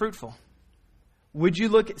being fruitful? Would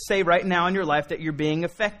you say right now in your life that you're being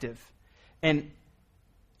effective? And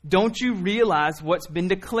don't you realize what's been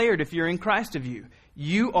declared if you're in Christ of you?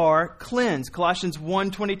 You are cleansed. Colossians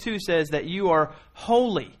 1:22 says that you are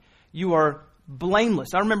holy. You are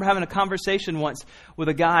blameless. I remember having a conversation once with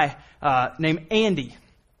a guy named Andy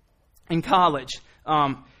in college.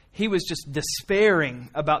 He was just despairing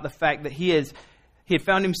about the fact that he had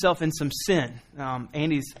found himself in some sin.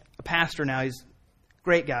 Andy's a pastor now. He's a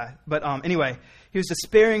great guy. But anyway, he was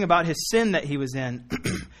despairing about his sin that he was in.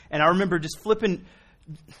 And I remember just flipping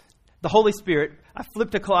the Holy Spirit. I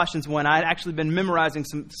flipped to Colossians 1. I had actually been memorizing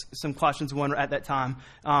some Colossians 1 at that time.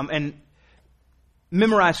 And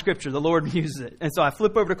memorized Scripture. The Lord uses it. And so I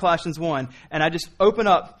flip over to Colossians 1. And I just open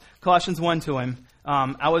up Colossians 1 to him.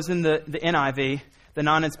 I was in the NIV. The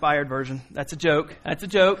non-inspired version. That's a joke.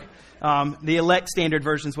 The elect standard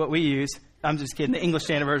version is what we use. I'm just kidding. The English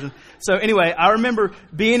Standard Version. So anyway, I remember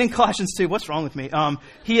being in Colossians 2. What's wrong with me?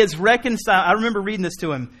 He has reconciled. I remember reading this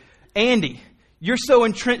to him. Andy, you're so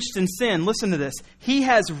entrenched in sin. Listen to this. He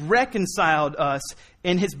has reconciled us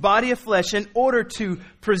in his body of flesh in order to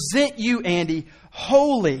present you, Andy,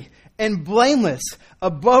 holy and blameless,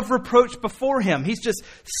 above reproach before him. He's just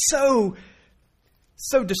so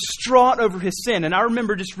distraught over his sin. And I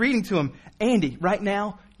remember just reading to him, Andy, right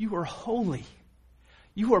now, you are holy.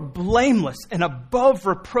 You are blameless and above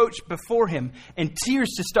reproach before him. And tears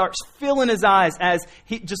just start filling his eyes as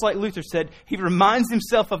he, just like Luther said, he reminds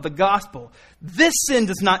himself of the gospel. This sin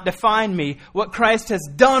does not define me. What Christ has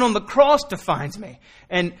done on the cross defines me.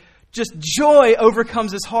 And just joy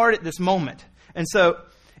overcomes his heart at this moment. And so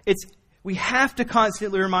we have to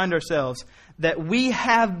constantly remind ourselves that we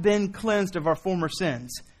have been cleansed of our former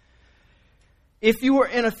sins. If you are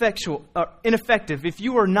ineffective, if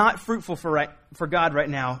you are not fruitful for God right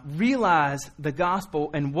now, realize the gospel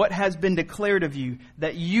and what has been declared of you,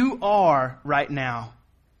 that you are right now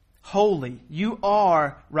holy. You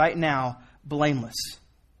are right now blameless.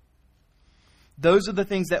 Those are the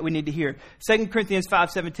things that we need to hear. 2 Corinthians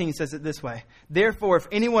 5:17 says it this way. Therefore, if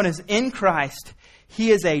anyone is in Christ, he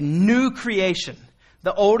is a new creation.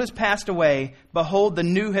 The old has passed away. Behold, the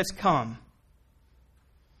new has come.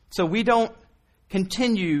 So we don't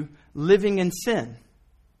continue living in sin.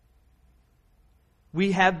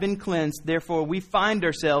 We have been cleansed. Therefore, we find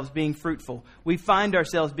ourselves being fruitful. We find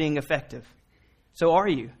ourselves being effective. So are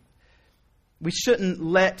you? We shouldn't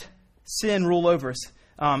let sin rule over us.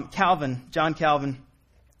 John Calvin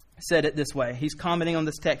said it this way. He's commenting on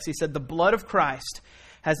this text. He said, the blood of Christ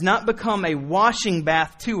has not become a washing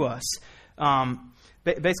bath to us.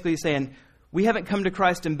 Basically he's saying, we haven't come to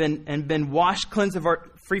Christ and been washed, cleansed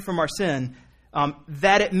free from our sin,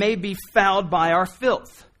 that it may be fouled by our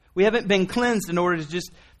filth. We haven't been cleansed in order to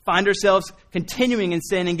just find ourselves continuing in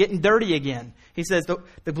sin and getting dirty again. He says,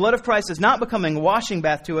 the blood of Christ is not becoming a washing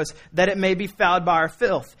bath to us, that it may be fouled by our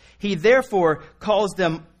filth. He therefore calls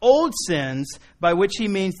them old sins, by which he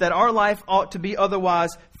means that our life ought to be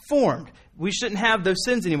otherwise formed. We shouldn't have those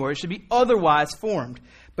sins anymore. It should be otherwise formed.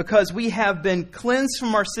 Because we have been cleansed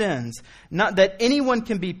from our sins, not that anyone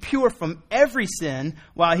can be pure from every sin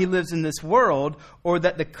while he lives in this world, or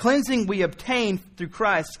that the cleansing we obtain through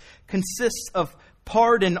Christ consists of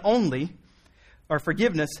pardon only, or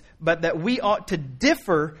forgiveness, but that we ought to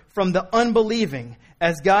differ from the unbelieving,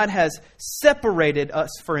 as God has separated us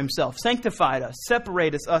for himself, sanctified us,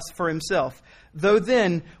 separated us for himself. Though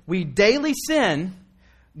then we daily sin,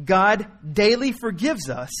 God daily forgives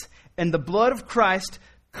us, and the blood of Christ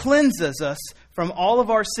cleanses us from all of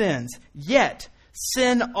our sins. Yet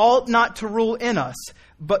sin ought not to rule in us,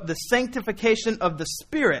 but the sanctification of the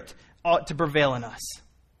Spirit ought to prevail in us.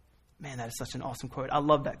 Man, that is such an awesome quote. I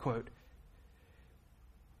love that quote.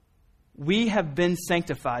 We have been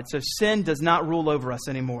sanctified, so sin does not rule over us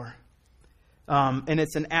anymore. And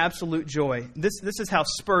it's an absolute joy. This is how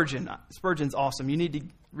Spurgeon's awesome. You need to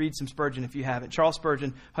read some Spurgeon if you haven't. Charles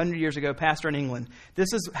Spurgeon, 100 years ago, pastor in England.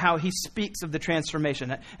 This is how he speaks of the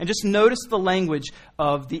transformation. And just notice the language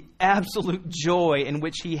of the absolute joy in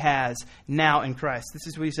which he has now in Christ. This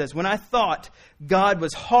is what he says. When I thought God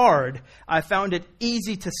was hard, I found it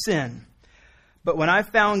easy to sin. But when I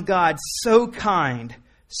found God so kind,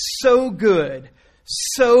 so good,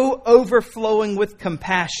 so overflowing with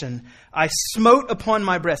compassion, I smote upon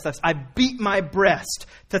my breast. I beat my breast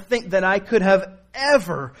to think that I could have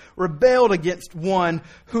ever rebelled against one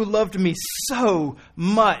who loved me so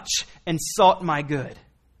much and sought my good.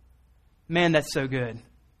 Man, that's so good.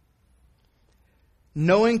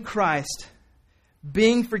 Knowing Christ,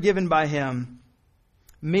 being forgiven by him,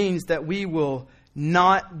 means that we will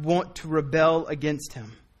not want to rebel against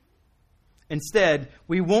him. Instead,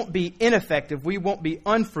 we won't be ineffective. We won't be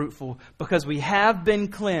unfruitful because we have been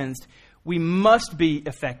cleansed. We must be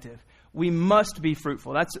effective. We must be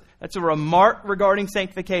fruitful. That's a remark regarding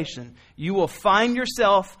sanctification. You will find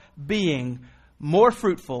yourself being more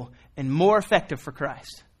fruitful and more effective for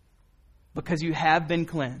Christ because you have been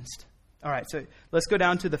cleansed. All right, so let's go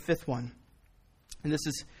down to the fifth one. And this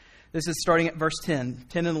is starting at verse 10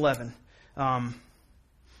 and 11.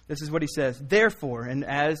 This is what he says. Therefore, and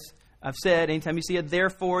as I've said, anytime you see a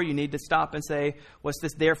therefore, you need to stop and say, what's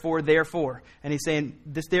this therefore? And he's saying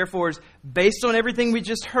this therefore is based on everything we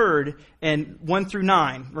just heard in 1 through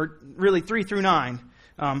 9, or really 3 through 9.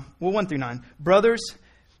 1 through 9. Brothers,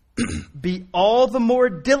 be all the more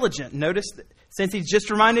diligent. Notice, since he's just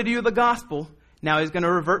reminded you of the gospel, now he's going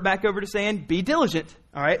to revert back over to saying, be diligent.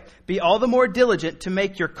 All right? Be all the more diligent to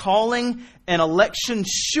make your calling and election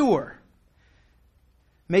sure.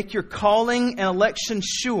 Make your calling and election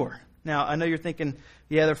sure. Now, I know you're thinking,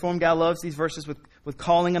 yeah, the Reformed guy loves these verses with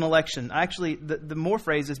calling and election. Actually, the more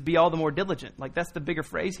phrase is be all the more diligent. Like, that's the bigger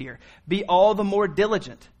phrase here. Be all the more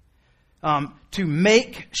diligent. To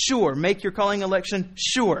make sure. Make your calling and election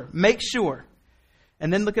sure. Make sure.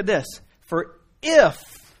 And then look at this. For if,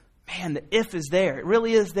 man, the if is there. It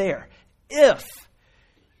really is there. If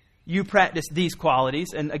you practice these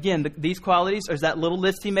qualities, and again, these qualities is that little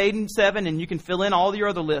list he made in 7, and you can fill in all your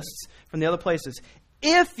other lists from the other places.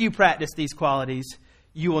 If you practice these qualities,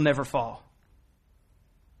 you will never fall.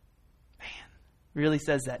 Man, really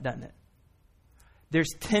says that, doesn't it? There's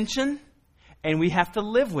tension, and we have to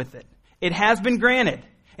live with it. It has been granted.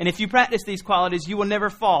 And if you practice these qualities, you will never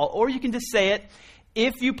fall. Or you can just say it,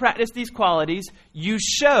 if you practice these qualities, you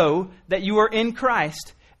show that you are in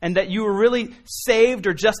Christ and that you were really saved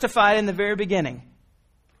or justified in the very beginning.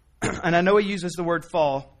 and I know he uses the word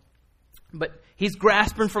fall, but he's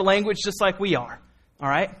grasping for language just like we are. All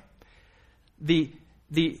right? The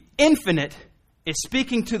infinite is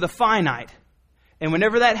speaking to the finite. And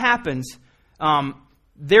whenever that happens,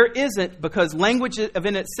 there isn't, because language of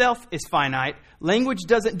in itself is finite, language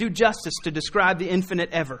doesn't do justice to describe the infinite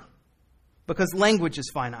ever, because language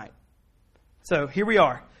is finite. So here we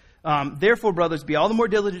are. Therefore, brothers, be all the more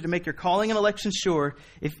diligent to make your calling and election sure.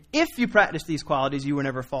 If you practice these qualities, you will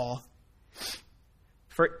never fall.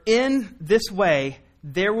 For in this way,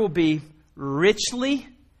 there will be richly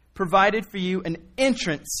provided for you an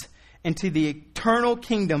entrance into the eternal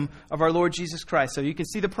kingdom of our Lord Jesus Christ. So you can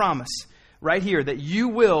see the promise right here that you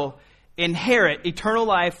will inherit eternal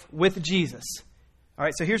life with Jesus. All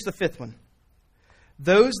right, so here's the fifth one.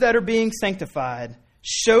 Those that are being sanctified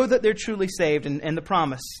show that they're truly saved. And the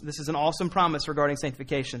promise, this is an awesome promise regarding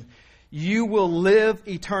sanctification. You will live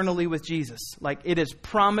eternally with Jesus. Like it is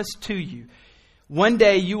promised to you. One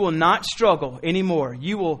day you will not struggle anymore.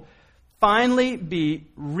 You will finally be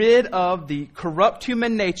rid of the corrupt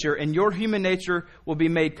human nature, and your human nature will be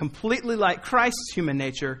made completely like Christ's human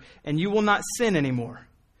nature, and you will not sin anymore.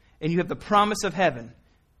 And you have the promise of heaven.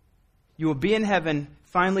 You will be in heaven,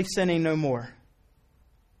 finally sinning no more.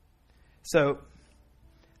 So,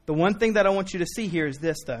 the one thing that I want you to see here is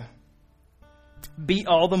this, though. Be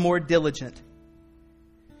all the more diligent.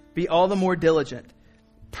 Be all the more diligent.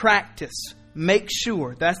 Practice. Make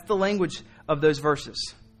sure. That's the language of those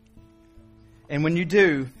verses. And when you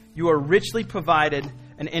do, you are richly provided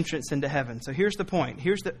an entrance into heaven. So here's the point.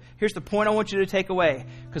 Here's the point I want you to take away.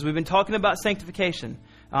 Because we've been talking about sanctification.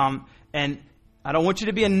 And I don't want you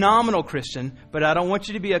to be a nominal Christian, but I don't want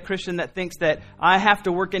you to be a Christian that thinks that I have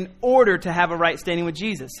to work in order to have a right standing with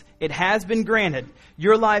Jesus. It has been granted.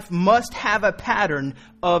 Your life must have a pattern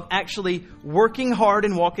of actually working hard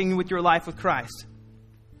and walking with your life with Christ.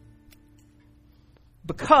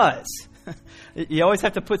 Because you always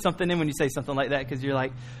have to put something in when you say something like that, because you're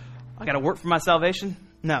like, I got to work for my salvation?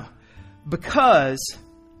 No. Because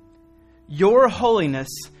your holiness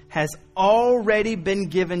has already been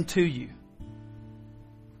given to you.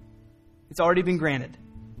 It's already been granted.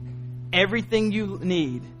 Everything you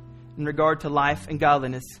need in regard to life and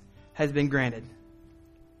godliness has been granted.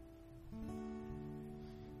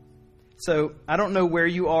 So I don't know where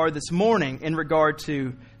you are this morning in regard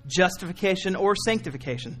to justification or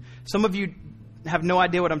sanctification. Some of you have no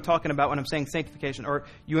idea what I'm talking about when I'm saying sanctification, or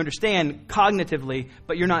you understand cognitively,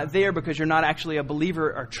 but you're not there because you're not actually a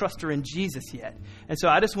believer or truster in Jesus yet. And so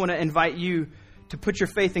I just want to invite you to put your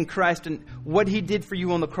faith in Christ and what He did for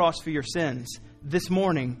you on the cross for your sins this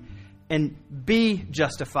morning, and be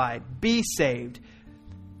justified, be saved,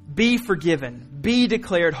 be forgiven, be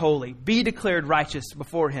declared holy, be declared righteous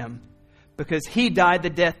before Him. Because He died the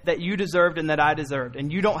death that you deserved and that I deserved.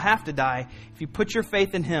 And you don't have to die if you put your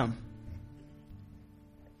faith in Him.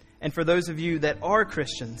 And for those of you that are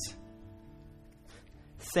Christians,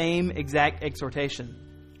 same exact exhortation.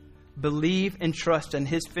 Believe and trust in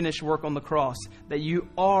His finished work on the cross, that you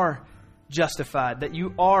are justified, that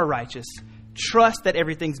you are righteous. Trust that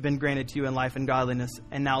everything's been granted to you in life and godliness,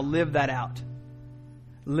 and now live that out.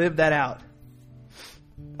 Live that out.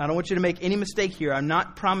 I don't want you to make any mistake here. I'm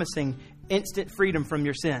not promising instant freedom from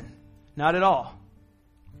your sin. Not at all.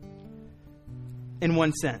 In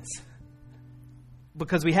one sense.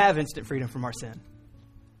 Because we have instant freedom from our sin.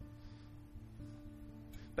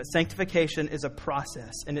 But sanctification is a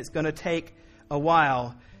process, and it's going to take a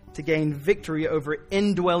while to gain victory over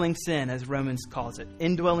indwelling sin, as Romans calls it.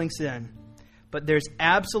 Indwelling sin. But there's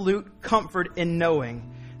absolute comfort in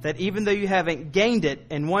knowing that even though you haven't gained it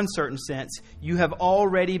in one certain sense, you have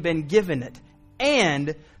already been given it.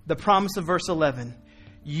 And the promise of verse 11,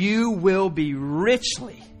 you will be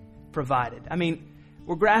richly provided. I mean,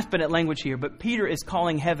 we're grasping at language here, but Peter is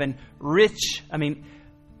calling heaven rich. I mean,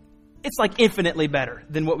 it's like infinitely better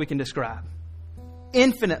than what we can describe.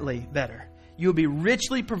 Infinitely better. You will be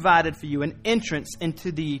richly provided for you an entrance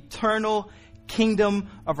into the eternal kingdom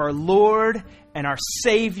of our Lord and our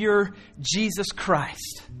Savior, Jesus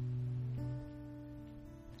Christ.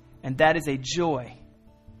 And that is a joy.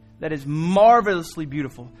 That is marvelously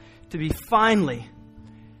beautiful, to be finally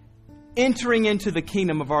entering into the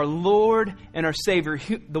kingdom of our Lord and our Savior,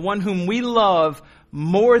 the one whom we love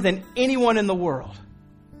more than anyone in the world.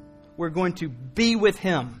 We're going to be with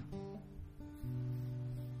Him.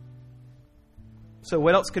 So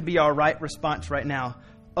what else could be our right response right now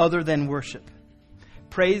other than worship?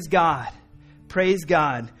 Praise God. Praise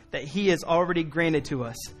God that He has already granted to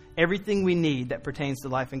us everything we need that pertains to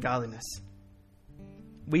life and godliness.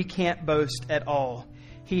 We can't boast at all.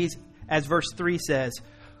 He's, as verse 3 says,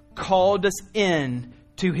 called us in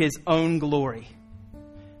to His own glory.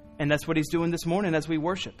 And that's what He's doing this morning as we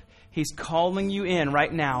worship. He's calling you in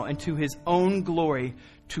right now into His own glory,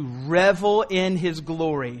 to revel in His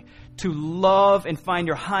glory, to love and find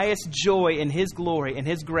your highest joy in His glory and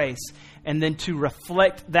His grace, and then to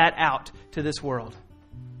reflect that out to this world.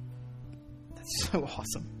 That's so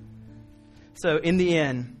awesome. So in the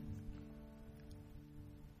end,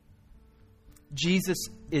 Jesus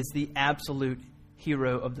is the absolute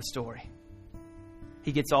hero of the story.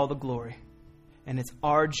 He gets all the glory. And it's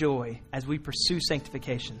our joy as we pursue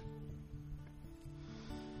sanctification.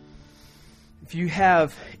 If you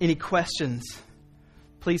have any questions,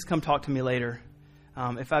 please come talk to me later.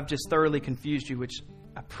 If I've just thoroughly confused you, which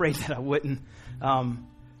I pray that I wouldn't,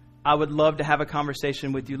 I would love to have a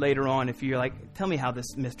conversation with you later on. If you're like, tell me how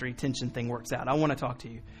this mystery tension thing works out. I want to talk to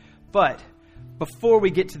you. But before we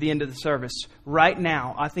get to the end of the service, right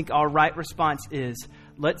now, I think our right response is,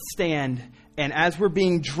 let's stand, and as we're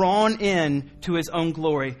being drawn in to His own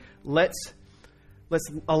glory, let's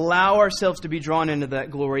allow ourselves to be drawn into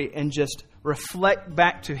that glory and just reflect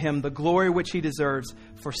back to Him the glory which He deserves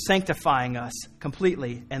for sanctifying us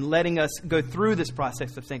completely and letting us go through this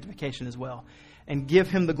process of sanctification as well, and give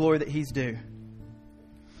Him the glory that He's due.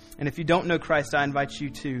 And if you don't know Christ, I invite you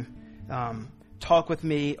to talk with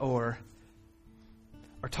me or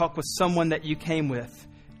talk with someone that you came with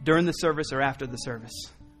during the service or after the service.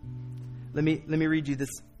 Let me read you this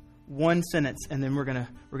one sentence, and then we're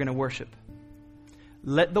gonna worship.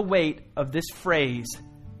 Let the weight of this phrase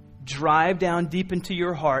drive down deep into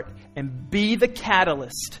your heart and be the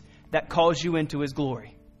catalyst that calls you into His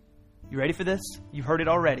glory. You ready for this? You've heard it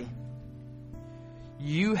already.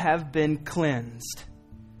 You have been cleansed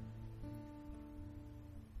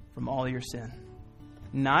from all your sin.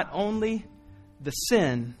 Not only the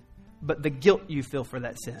sin, but the guilt you feel for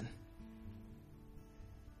that sin.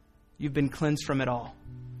 You've been cleansed from it all.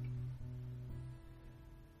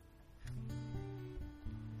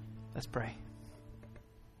 Let's pray.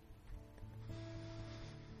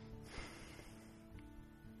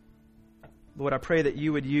 Lord, I pray that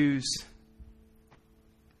you would use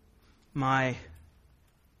my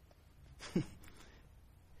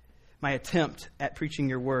attempt at preaching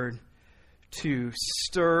your word to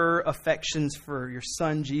stir affections for your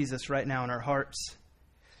Son, Jesus, right now in our hearts,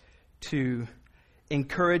 to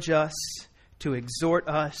encourage us, to exhort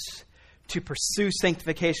us, to pursue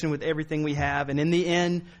sanctification with everything we have, and in the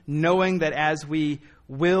end, knowing that as we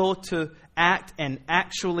will to act and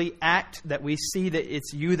actually act, that we see that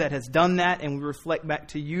it's you that has done that, and we reflect back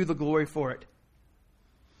to you the glory for it.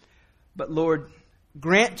 But Lord,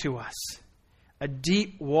 grant to us a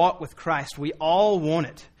deep walk with Christ. We all want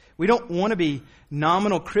it. We don't want to be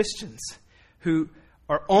nominal Christians who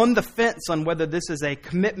are on the fence on whether this is a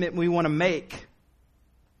commitment we want to make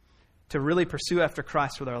to really pursue after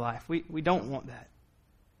Christ with our life. We don't want that.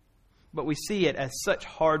 But we see it as such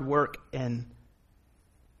hard work, and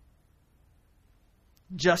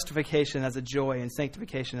justification as a joy and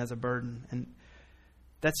sanctification as a burden. And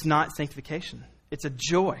that's not sanctification. It's a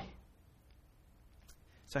joy.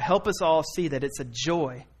 So help us all see that it's a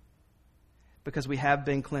joy because we have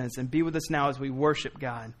been cleansed. And be with us now as we worship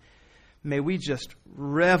God. May we just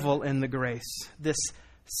revel in the grace, this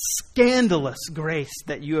scandalous grace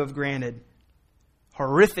that you have granted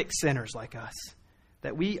horrific sinners like us,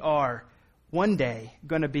 that we are one day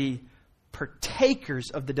going to be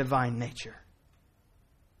partakers of the divine nature.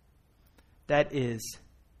 That is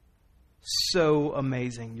so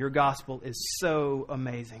amazing. Your gospel is so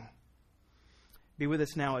amazing. Be with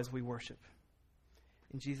us now as we worship.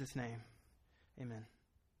 In Jesus' name, amen.